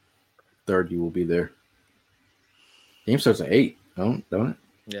 7:30. We'll be there. Game starts at 8, don't it?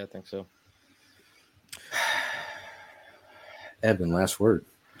 Yeah, I think so. Evan, last word.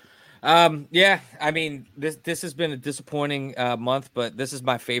 Yeah, I mean, this has been a disappointing month, but this is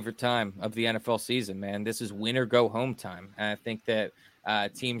my favorite time of the NFL season, man. This is win or go home time. And I think that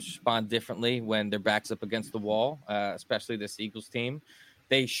teams respond differently when their back's up against the wall, especially this Eagles team.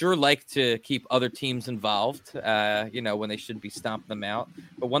 They sure like to keep other teams involved, when they should be stomping them out.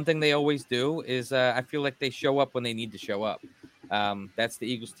 But one thing they always do is I feel like they show up when they need to show up. That's the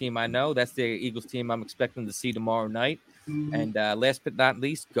Eagles team I know. That's the Eagles team I'm expecting to see tomorrow night. And last but not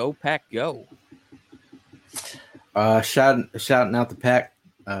least, go Pack, go! Shouting out the Pack.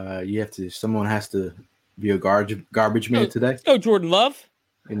 Someone has to be a garbage man today. Let's go, Jordan Love.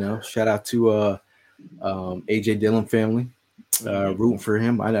 Shout out to AJ Dillon family. Rooting for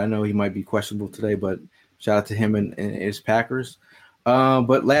him. I know he might be questionable today, but shout out to him and his Packers.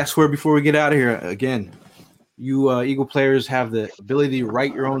 But last word before we get out of here. Again, you Eagle players have the ability to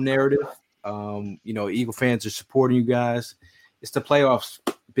write your own narrative. Eagle fans are supporting you guys. It's the playoffs.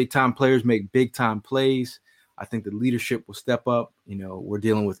 Big time players make big time plays. I think the leadership will step up. We're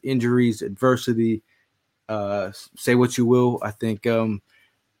dealing with injuries, adversity. Say what you will. I think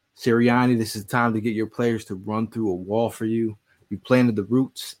Sirianni, this is the time to get your players to run through a wall for you. You planted the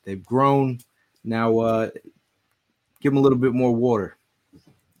roots. They've grown. Now give them a little bit more water.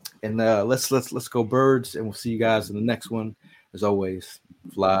 And let's go Birds, and we'll see you guys in the next one. As always,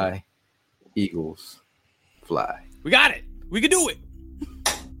 fly, Eagles, fly. We got it. We can do it.